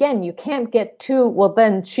 So again, you can't get too, well,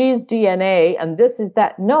 then she's DNA and this is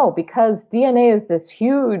that. No, because DNA is this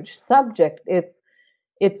huge subject. It's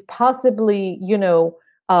possibly,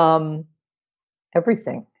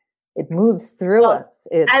 everything. It moves through Well, us.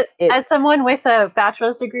 It as someone with a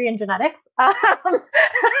bachelor's degree in genetics, yes,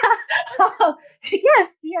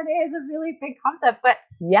 DNA is a really big concept. But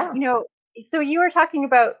yeah. So you were talking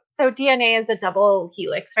about, so DNA is a double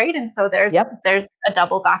helix, right? And so there's a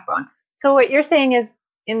double backbone. So what you're saying is,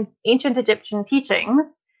 in ancient Egyptian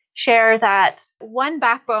teachings, share that one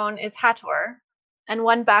backbone is Hathor and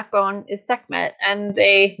one backbone is Sekhmet, and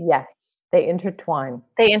they intertwine.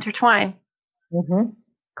 They intertwine. Mm-hmm.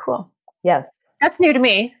 Cool. Yes. That's new to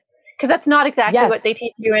me, because that's not exactly what they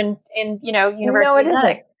teach you in university. No, it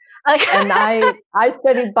isn't. And I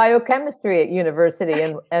studied biochemistry at university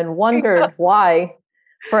and wondered why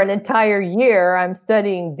for an entire year I'm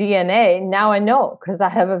studying DNA. Now I know, because I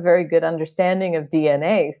have a very good understanding of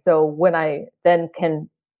DNA. So when I then can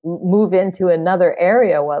move into another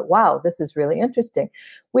area, well, wow, this is really interesting.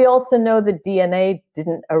 We also know that DNA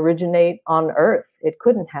didn't originate on Earth. It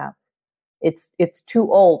couldn't have. It's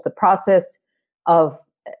too old. The process of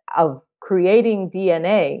creating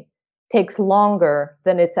DNA takes longer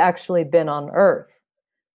than it's actually been on Earth.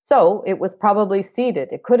 So it was probably seeded.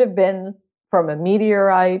 It could have been from a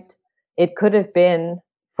meteorite. It could have been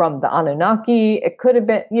from the Anunnaki. It could have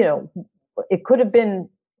been, it could have been,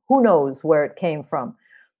 who knows where it came from.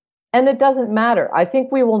 And it doesn't matter. I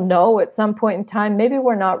think we will know at some point in time. Maybe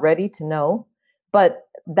we're not ready to know, but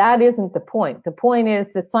that isn't the point. The point is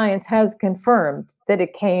that science has confirmed that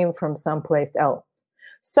it came from someplace else.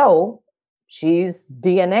 So she's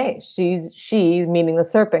DNA. She, meaning the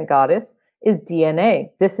serpent goddess, is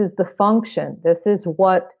DNA. This is the function. This is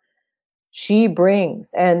what she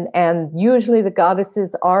brings. And usually the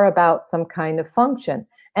goddesses are about some kind of function.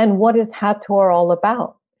 And what is Hathor all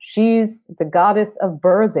about? She's the goddess of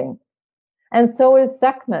birthing. And so is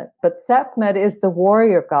Sekhmet. But Sekhmet is the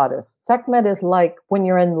warrior goddess. Sekhmet is like when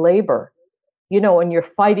you're in labor, and you're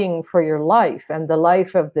fighting for your life and the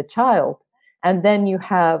life of the child. And then you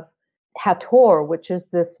have Hathor, which is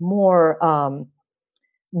this more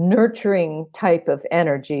nurturing type of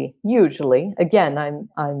energy, usually. Again,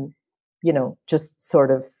 I'm just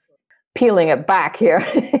sort of peeling it back here.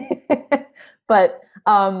 But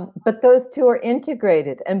those two are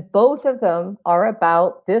integrated, and both of them are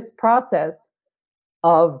about this process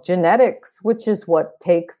of genetics, which is what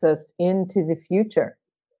takes us into the future.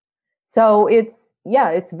 So it's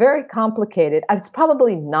very complicated. It's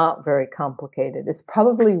probably not very complicated. It's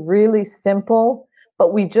probably really simple,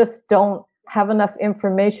 but we just don't have enough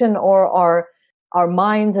information, or our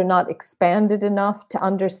minds are not expanded enough to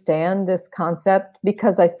understand this concept.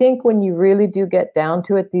 Because I think when you really do get down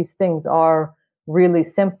to it, these things are really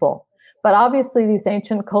simple. But obviously these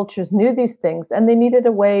ancient cultures knew these things, and they needed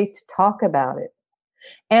a way to talk about it.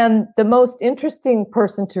 And the most interesting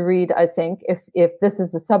person to read, I think, if this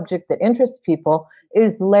is a subject that interests people,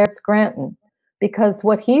 is Laird Scranton. Because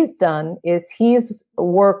what he's done is he's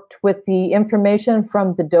worked with the information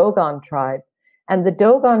from the Dogon tribe. And the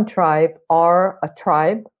Dogon tribe are a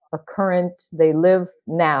tribe, they live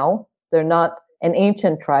now. They're not an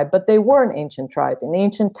ancient tribe, but they were an ancient tribe. In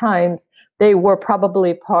ancient times, they were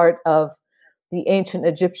probably part of the ancient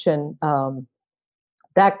Egyptian,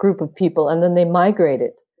 that group of people, and then they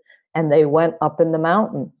migrated and they went up in the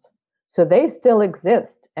mountains. So they still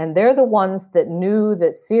exist, and they're the ones that knew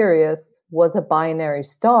that Sirius was a binary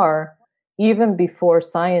star even before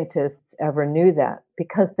scientists ever knew that,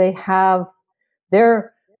 because they have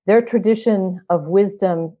their tradition of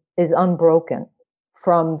wisdom is unbroken.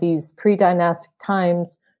 From these pre-dynastic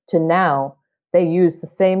times to now, they use the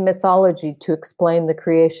same mythology to explain the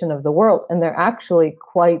creation of the world. And they're actually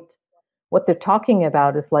what they're talking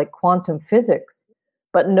about is like quantum physics.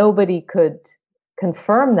 But nobody could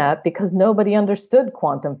confirm that because nobody understood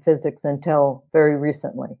quantum physics until very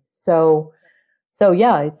recently. So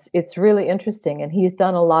yeah, it's really interesting. And he's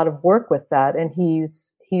done a lot of work with that. And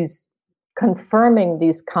he's confirming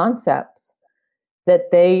these concepts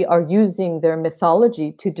that they are using their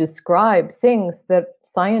mythology to describe things that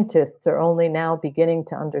scientists are only now beginning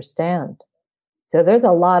to understand. So there's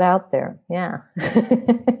a lot out there. Yeah.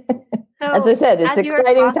 So as I said, it's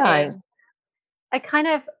exciting times. I kind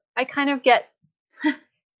of get,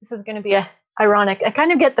 this is going to be ironic. I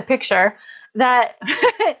kind of get the picture that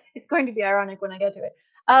it's going to be ironic when I get to it.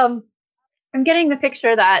 I'm getting the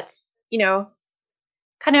picture that,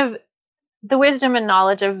 kind of the wisdom and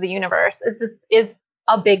knowledge of the universe is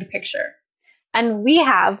a big picture. And we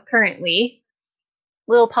have currently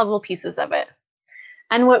little puzzle pieces of it.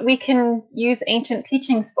 And what we can use ancient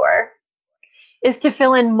teachings for is to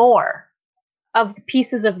fill in more of the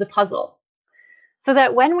pieces of the puzzle. So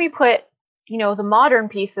that when we put, the modern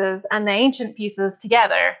pieces and the ancient pieces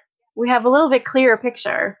together, we have a little bit clearer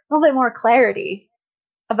picture, a little bit more clarity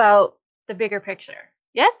about the bigger picture.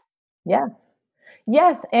 Yes? Yes.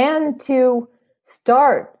 Yes, and to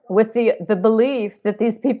start with the belief that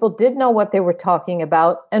these people did know what they were talking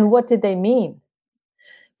about and what did they mean.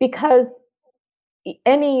 Because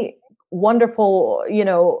any wonderful,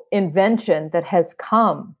 invention that has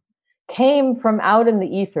came from out in the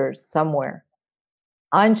ethers somewhere.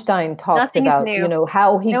 Einstein talks Nothing is about, new.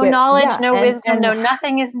 how he No get knowledge, yeah, no wisdom, and no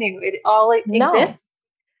nothing is new. It all no, exists.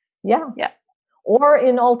 yeah, Yeah. or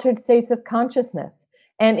in altered states of consciousness.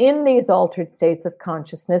 And in these altered states of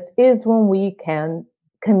consciousness is when we can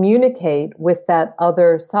communicate with that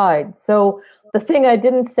other side. So the thing I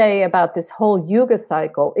didn't say about this whole yuga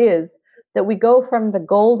cycle is that we go from the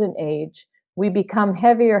golden age, we become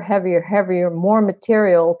heavier, heavier, heavier, more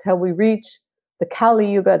material till we reach the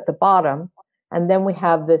Kali Yuga at the bottom. And then we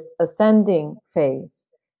have this ascending phase.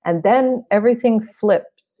 And then everything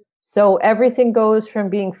flips. So everything goes from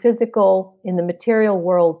being physical in the material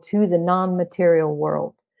world to the non-material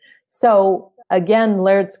world. So again,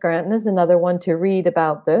 Laird Scranton is another one to read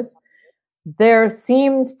about this. There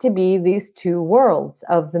seems to be these two worlds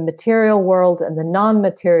of the material world and the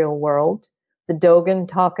non-material world. The Dogen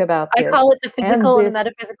talk about this. I call it the physical and the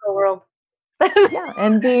metaphysical world. Yeah,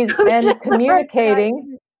 and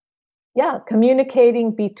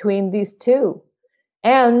communicating between these two.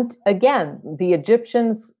 And again, the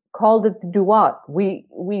Egyptians called it the Duat. We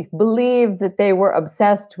believe that they were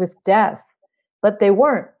obsessed with death, but they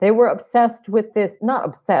weren't. They were obsessed with this, not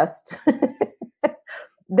obsessed.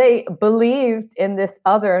 They believed in this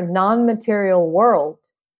other non-material world.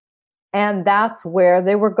 And that's where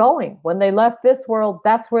they were going. When they left this world,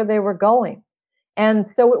 that's where they were going. And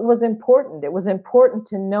so it was important. It was important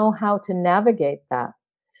to know how to navigate that.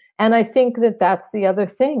 And I think that that's the other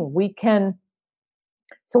thing. We can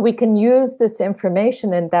use this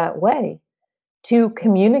information in that way to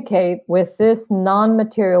communicate with this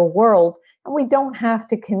non-material world. And we don't have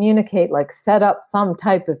to communicate, like set up some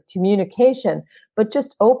type of communication, but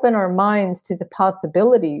just open our minds to the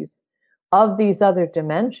possibilities of these other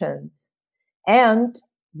dimensions and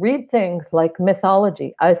read things like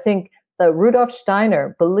mythology. I think that Rudolf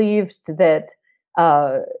Steiner believed that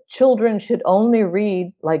children should only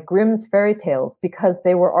read like Grimm's fairy tales because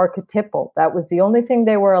they were archetypal. That was the only thing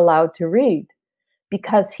they were allowed to read,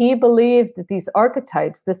 because he believed that these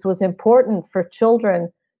archetypes, this was important for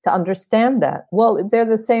children to understand that. Well, they're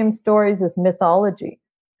the same stories as mythology.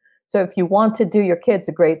 So if you want to do your kids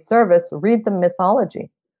a great service, read the mythology.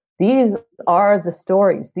 These are the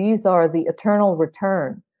stories. These are the eternal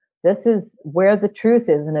return. This is where the truth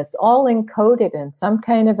is, and it's all encoded in some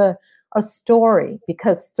kind of a story,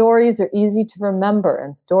 because stories are easy to remember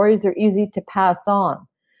and stories are easy to pass on.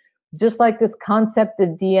 Just like this concept of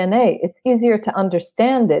DNA, it's easier to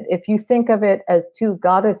understand it if you think of it as two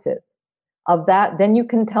goddesses. Of that, then you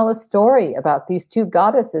can tell a story about these two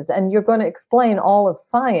goddesses, and you're going to explain all of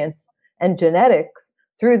science and genetics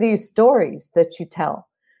through these stories that you tell.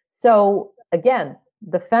 So again,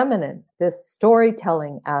 the feminine, this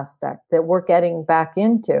storytelling aspect that we're getting back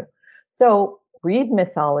into. So read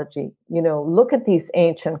mythology, look at these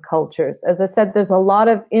ancient cultures. As I said, there's a lot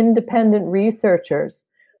of independent researchers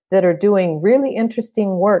that are doing really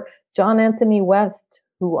interesting work. John Anthony West,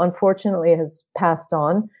 who unfortunately has passed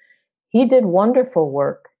on, he did wonderful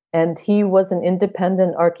work, and he was an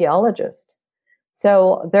independent archaeologist.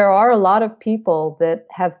 So there are a lot of people that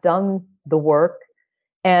have done the work.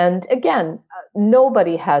 And again,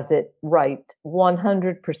 nobody has it right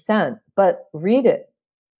 100%, but read it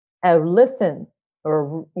and listen,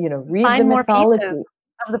 or read Find the more mythology pieces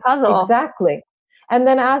of the puzzle. Exactly. And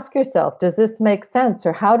then ask yourself, does this make sense,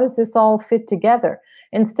 or how does this all fit together?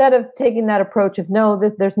 Instead of taking that approach of, no,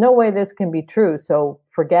 there's no way this can be true, so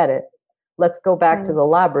forget it. Let's go back to the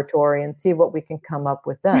laboratory and see what we can come up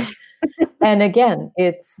with then. And again,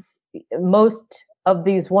 it's most of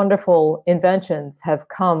these wonderful inventions have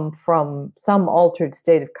come from some altered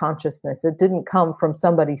state of consciousness. It didn't come from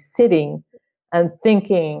somebody sitting and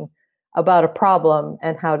thinking about a problem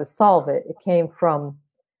and how to solve it. It came from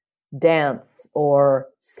dance or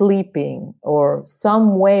sleeping or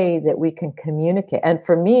some way that we can communicate. And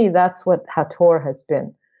for me, that's what Hathor has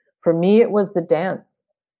been. For me, it was the dance.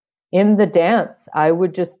 In the dance, I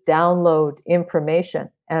would just download information.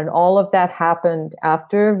 And all of that happened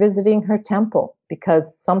after visiting her temple,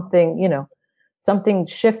 because something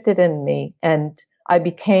shifted in me, and I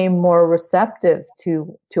became more receptive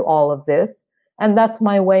to all of this. And that's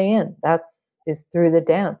my way in. Is through the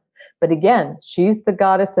dance. But again, she's the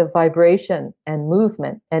goddess of vibration and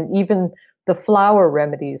movement. And even the flower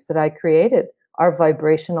remedies that I created are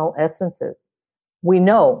vibrational essences. We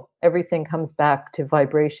know everything comes back to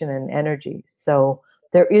vibration and energy. So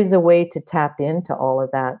there is a way to tap into all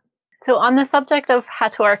of that. So on the subject of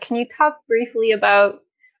Hathor, can you talk briefly about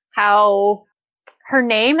how her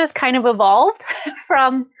name has kind of evolved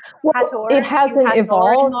from Hathor it hasn't to Hathor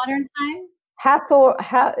evolved in modern times?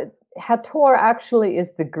 Hathor actually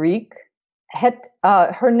is the Greek.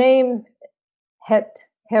 Her name,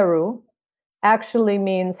 Het-Heru, actually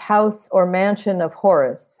means house or mansion of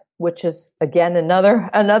Horus, which is again another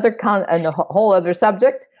a whole other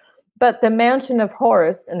subject. But the mansion of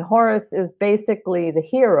Horus, and Horus is basically the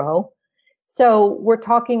hero. So we're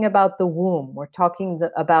talking about the womb. We're talking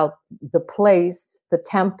about the place, the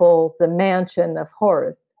temple, the mansion of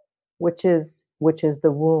Horus, which is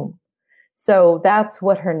the womb. So that's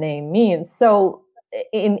what her name means. So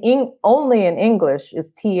only in English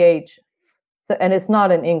is TH. So, and it's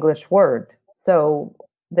not an English word. So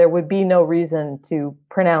there would be no reason to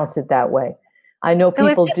pronounce it that way. I know So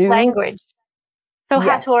people it's just do. language. So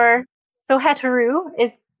Yes. Hathor, so Heteru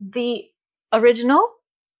is the original.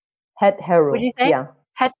 Het-Heru. Would you say? Yeah.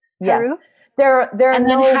 Het-Heru? Yes. There are and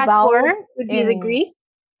no then Hathor vowels would be the Greek,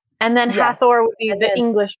 and then Yes. Hathor would be And the then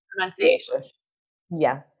English pronunciation. English.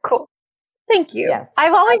 Yes. Cool. Thank you. Yes.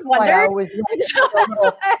 I've always That's why I wondered. always write So that's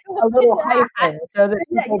why I a wanted little to ask. hyphen so that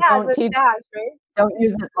people the dash, right? don't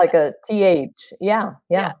use it like a TH. Yeah.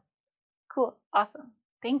 Cool. Awesome.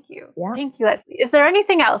 Thank you. Yeah. Thank you, Leslie. Is there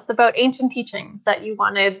anything else about ancient teachings that you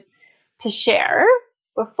wanted to share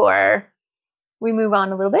before we move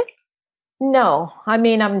on a little bit? No, I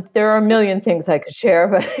mean, there are a million things I could share,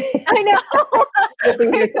 but I know. we'll be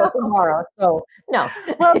here till tomorrow. So no.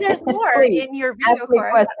 Well, there's more Please, in your ask video me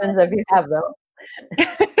course. questions if you have them.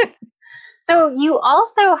 So you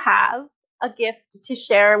also have a gift to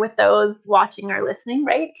share with those watching or listening,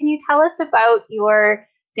 right? Can you tell us about your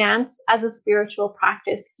Dance as a Spiritual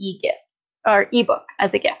Practice e-gift or ebook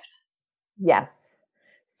as a gift? Yes.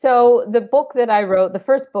 So the book that I wrote, the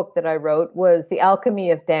first book that I wrote was The Alchemy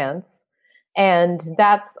of Dance. And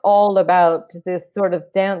that's all about this sort of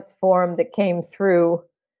dance form that came through.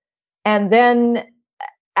 And then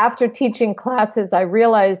after teaching classes, I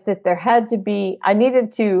realized that I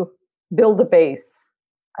needed to build a base.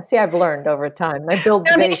 See, I've learned over time. I build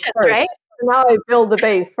the base first. Right? Now I build the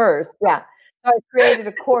base first. Yeah. So I created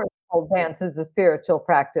a course called Dance as a Spiritual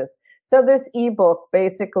Practice. So this ebook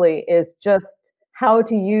basically is just how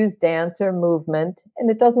to use dance or movement,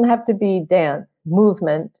 and it doesn't have to be dance,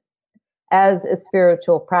 movement, as a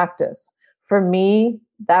spiritual practice. For me,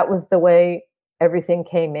 that was the way everything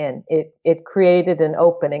came in. It created an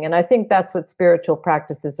opening. And I think that's what spiritual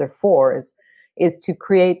practices are for, is to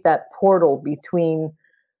create that portal between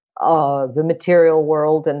the material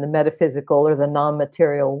world and the metaphysical or the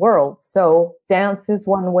non-material world. So dance is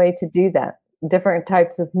one way to do that. Different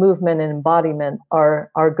types of movement and embodiment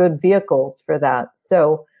are good vehicles for that.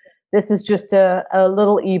 So this is just a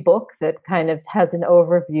little ebook that kind of has an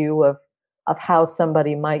overview of how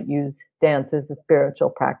somebody might use dance as a spiritual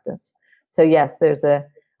practice. So yes, there's a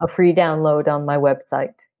free download on my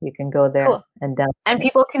website. You can go there and download. And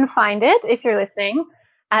people can find it, if you're listening,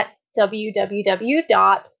 at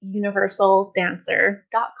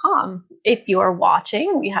www.universaldancer.com. If you're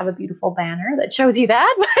watching, we have a beautiful banner that shows you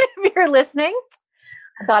that. But if you're listening,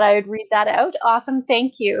 I thought I would read that out. Awesome.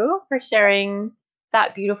 Thank you for sharing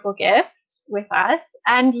that beautiful gift with us.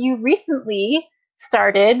 And you recently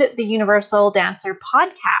started the Universal Dancer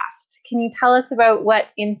podcast. Can you tell us about what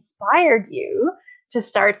inspired you to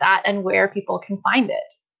start that and where people can find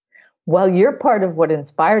it? Well, you're part of what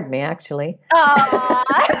inspired me, actually.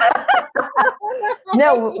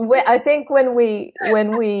 No, I think when we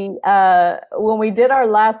did our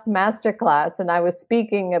last masterclass and I was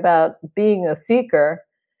speaking about being a seeker,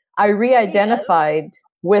 I re-identified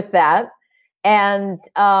with that, and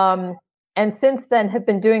since then have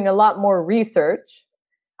been doing a lot more research.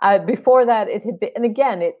 Before that, it had been, and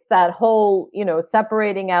again, it's that whole,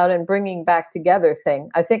 separating out and bringing back together thing.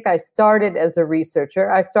 I think I started as a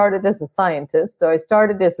researcher. I started as a scientist. So I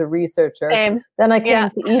started as a researcher. Same. Then I came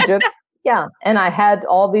to Egypt. Yeah. And I had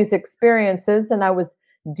all these experiences, and I was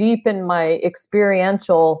deep in my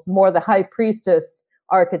experiential, more the high priestess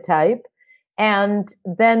archetype. And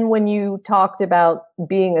then when you talked about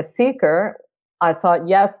being a seeker, I thought,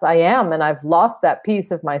 yes, I am. And I've lost that piece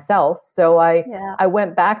of myself. So I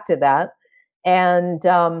went back to that. And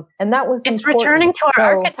that was it's important. Returning to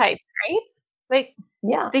our archetypes, right? Like,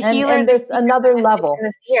 yeah. The healer, and there's another level.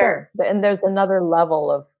 Sure. And there's another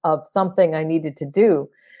level of something I needed to do.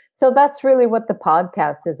 So that's really what the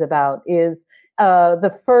podcast is about, is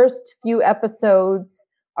the first few episodes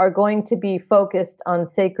are going to be focused on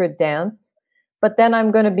sacred dance. But then I'm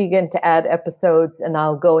going to begin to add episodes, and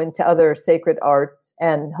I'll go into other sacred arts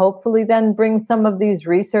and hopefully then bring some of these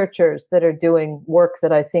researchers that are doing work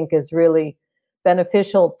that I think is really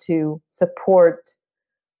beneficial to support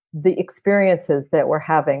the experiences that we're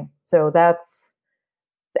having. So that's,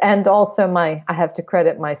 and also I have to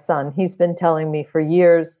credit my son. He's been telling me for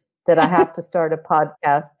years that I have to start a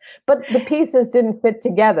podcast, but the pieces didn't fit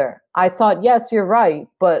together. I thought, yes, you're right.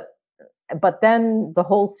 But then the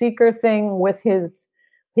whole seeker thing with his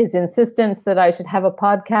insistence that I should have a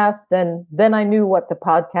podcast, then I knew what the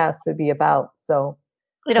podcast would be about. So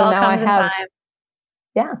it all now comes in time.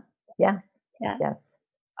 Yeah. Yes. Yeah. Yes.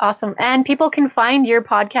 Awesome. And people can find your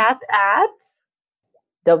podcast at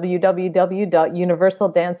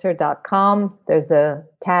www.universaldancer.com. There's a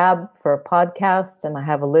tab for a podcast, and I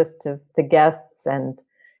have a list of the guests and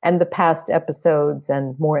the past episodes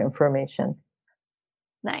and more information.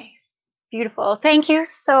 Nice. Beautiful. Thank you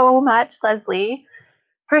so much, Leslie,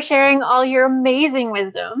 for sharing all your amazing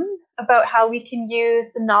wisdom about how we can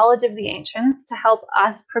use the knowledge of the ancients to help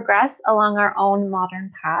us progress along our own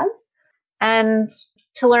modern paths. And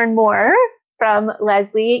to learn more from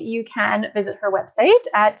Leslie, you can visit her website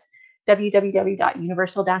at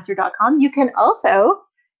www.universaldancer.com. You can also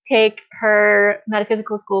take her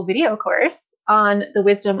Metaphysical School video course on the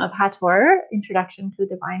wisdom of Hathor, Introduction to the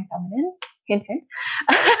Divine Feminine. Hint, hint.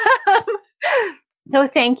 So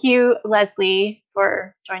thank you, Leslie,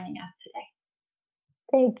 for joining us today.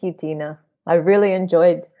 Thank you, Tina. I really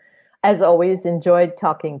enjoyed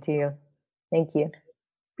talking to you. Thank you.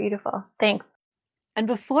 Beautiful. Thanks. And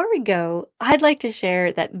before we go, I'd like to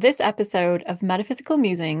share that this episode of Metaphysical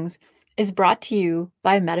Musings is brought to you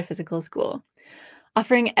by Metaphysical School,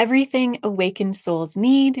 offering everything awakened souls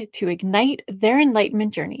need to ignite their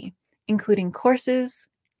enlightenment journey, including courses,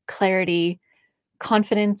 clarity,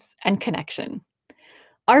 confidence, and connection.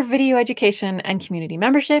 Our video education and community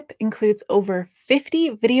membership includes over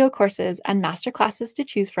 50 video courses and masterclasses to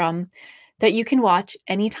choose from that you can watch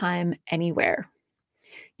anytime, anywhere.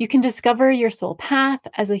 You can discover your soul path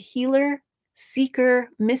as a healer, seeker,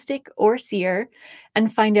 mystic, or seer,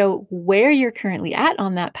 and find out where you're currently at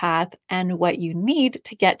on that path and what you need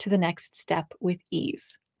to get to the next step with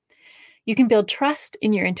ease. You can build trust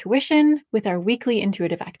in your intuition with our weekly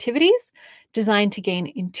intuitive activities designed to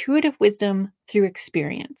gain intuitive wisdom through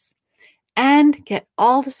experience, and get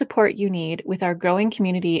all the support you need with our growing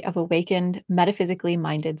community of awakened, metaphysically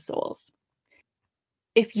minded souls.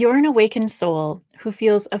 If you're an awakened soul who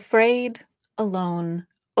feels afraid, alone,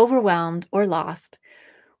 overwhelmed, or lost,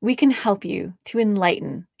 we can help you to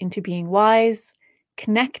enlighten into being wise,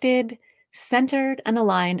 connected, centered, and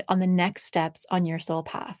aligned on the next steps on your soul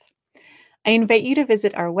path. I invite you to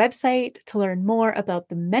visit our website to learn more about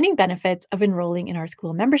the many benefits of enrolling in our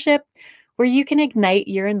school membership, where you can ignite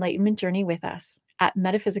your enlightenment journey with us at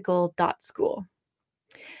metaphysical.school.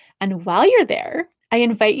 And while you're there, I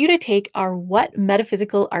invite you to take our What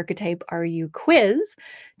Metaphysical Archetype Are You quiz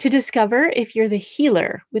to discover if you're the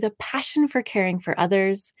healer with a passion for caring for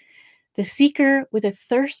others, the seeker with a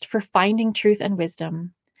thirst for finding truth and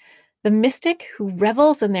wisdom, the mystic who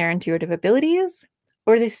revels in their intuitive abilities,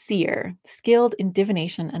 or the seer skilled in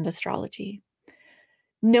divination and astrology.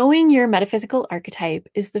 Knowing your metaphysical archetype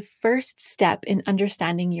is the first step in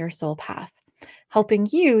understanding your soul path, helping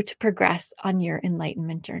you to progress on your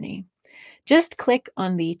enlightenment journey. Just click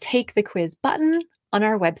on the Take the Quiz button on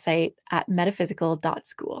our website at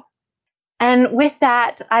metaphysical.school. And with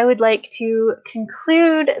that, I would like to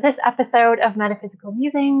conclude this episode of Metaphysical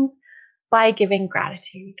Musings by giving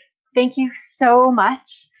gratitude. Thank you so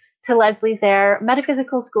much to Leslie Zaire,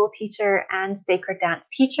 Metaphysical School teacher and sacred dance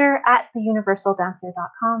teacher at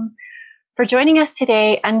theuniversaldancer.com, for joining us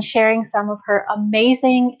today and sharing some of her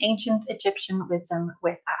amazing ancient Egyptian wisdom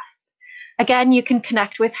with us. Again, you can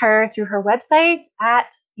connect with her through her website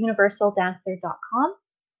at universaldancer.com.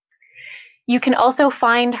 You can also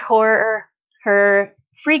find her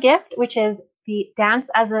free gift, which is the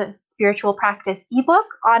Dance as a Spiritual Practice ebook,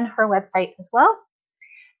 on her website as well.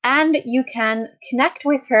 And you can connect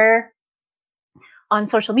with her on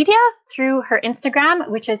social media through her Instagram,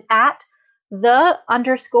 which is at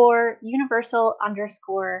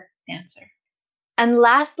 _universal_dancer. And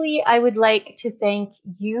lastly, I would like to thank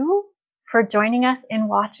you for joining us in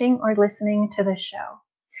watching or listening to the show.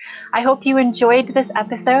 I hope you enjoyed this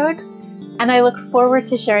episode, and I look forward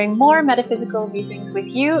to sharing more metaphysical musings with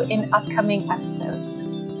you in upcoming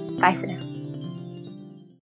episodes. Bye for now.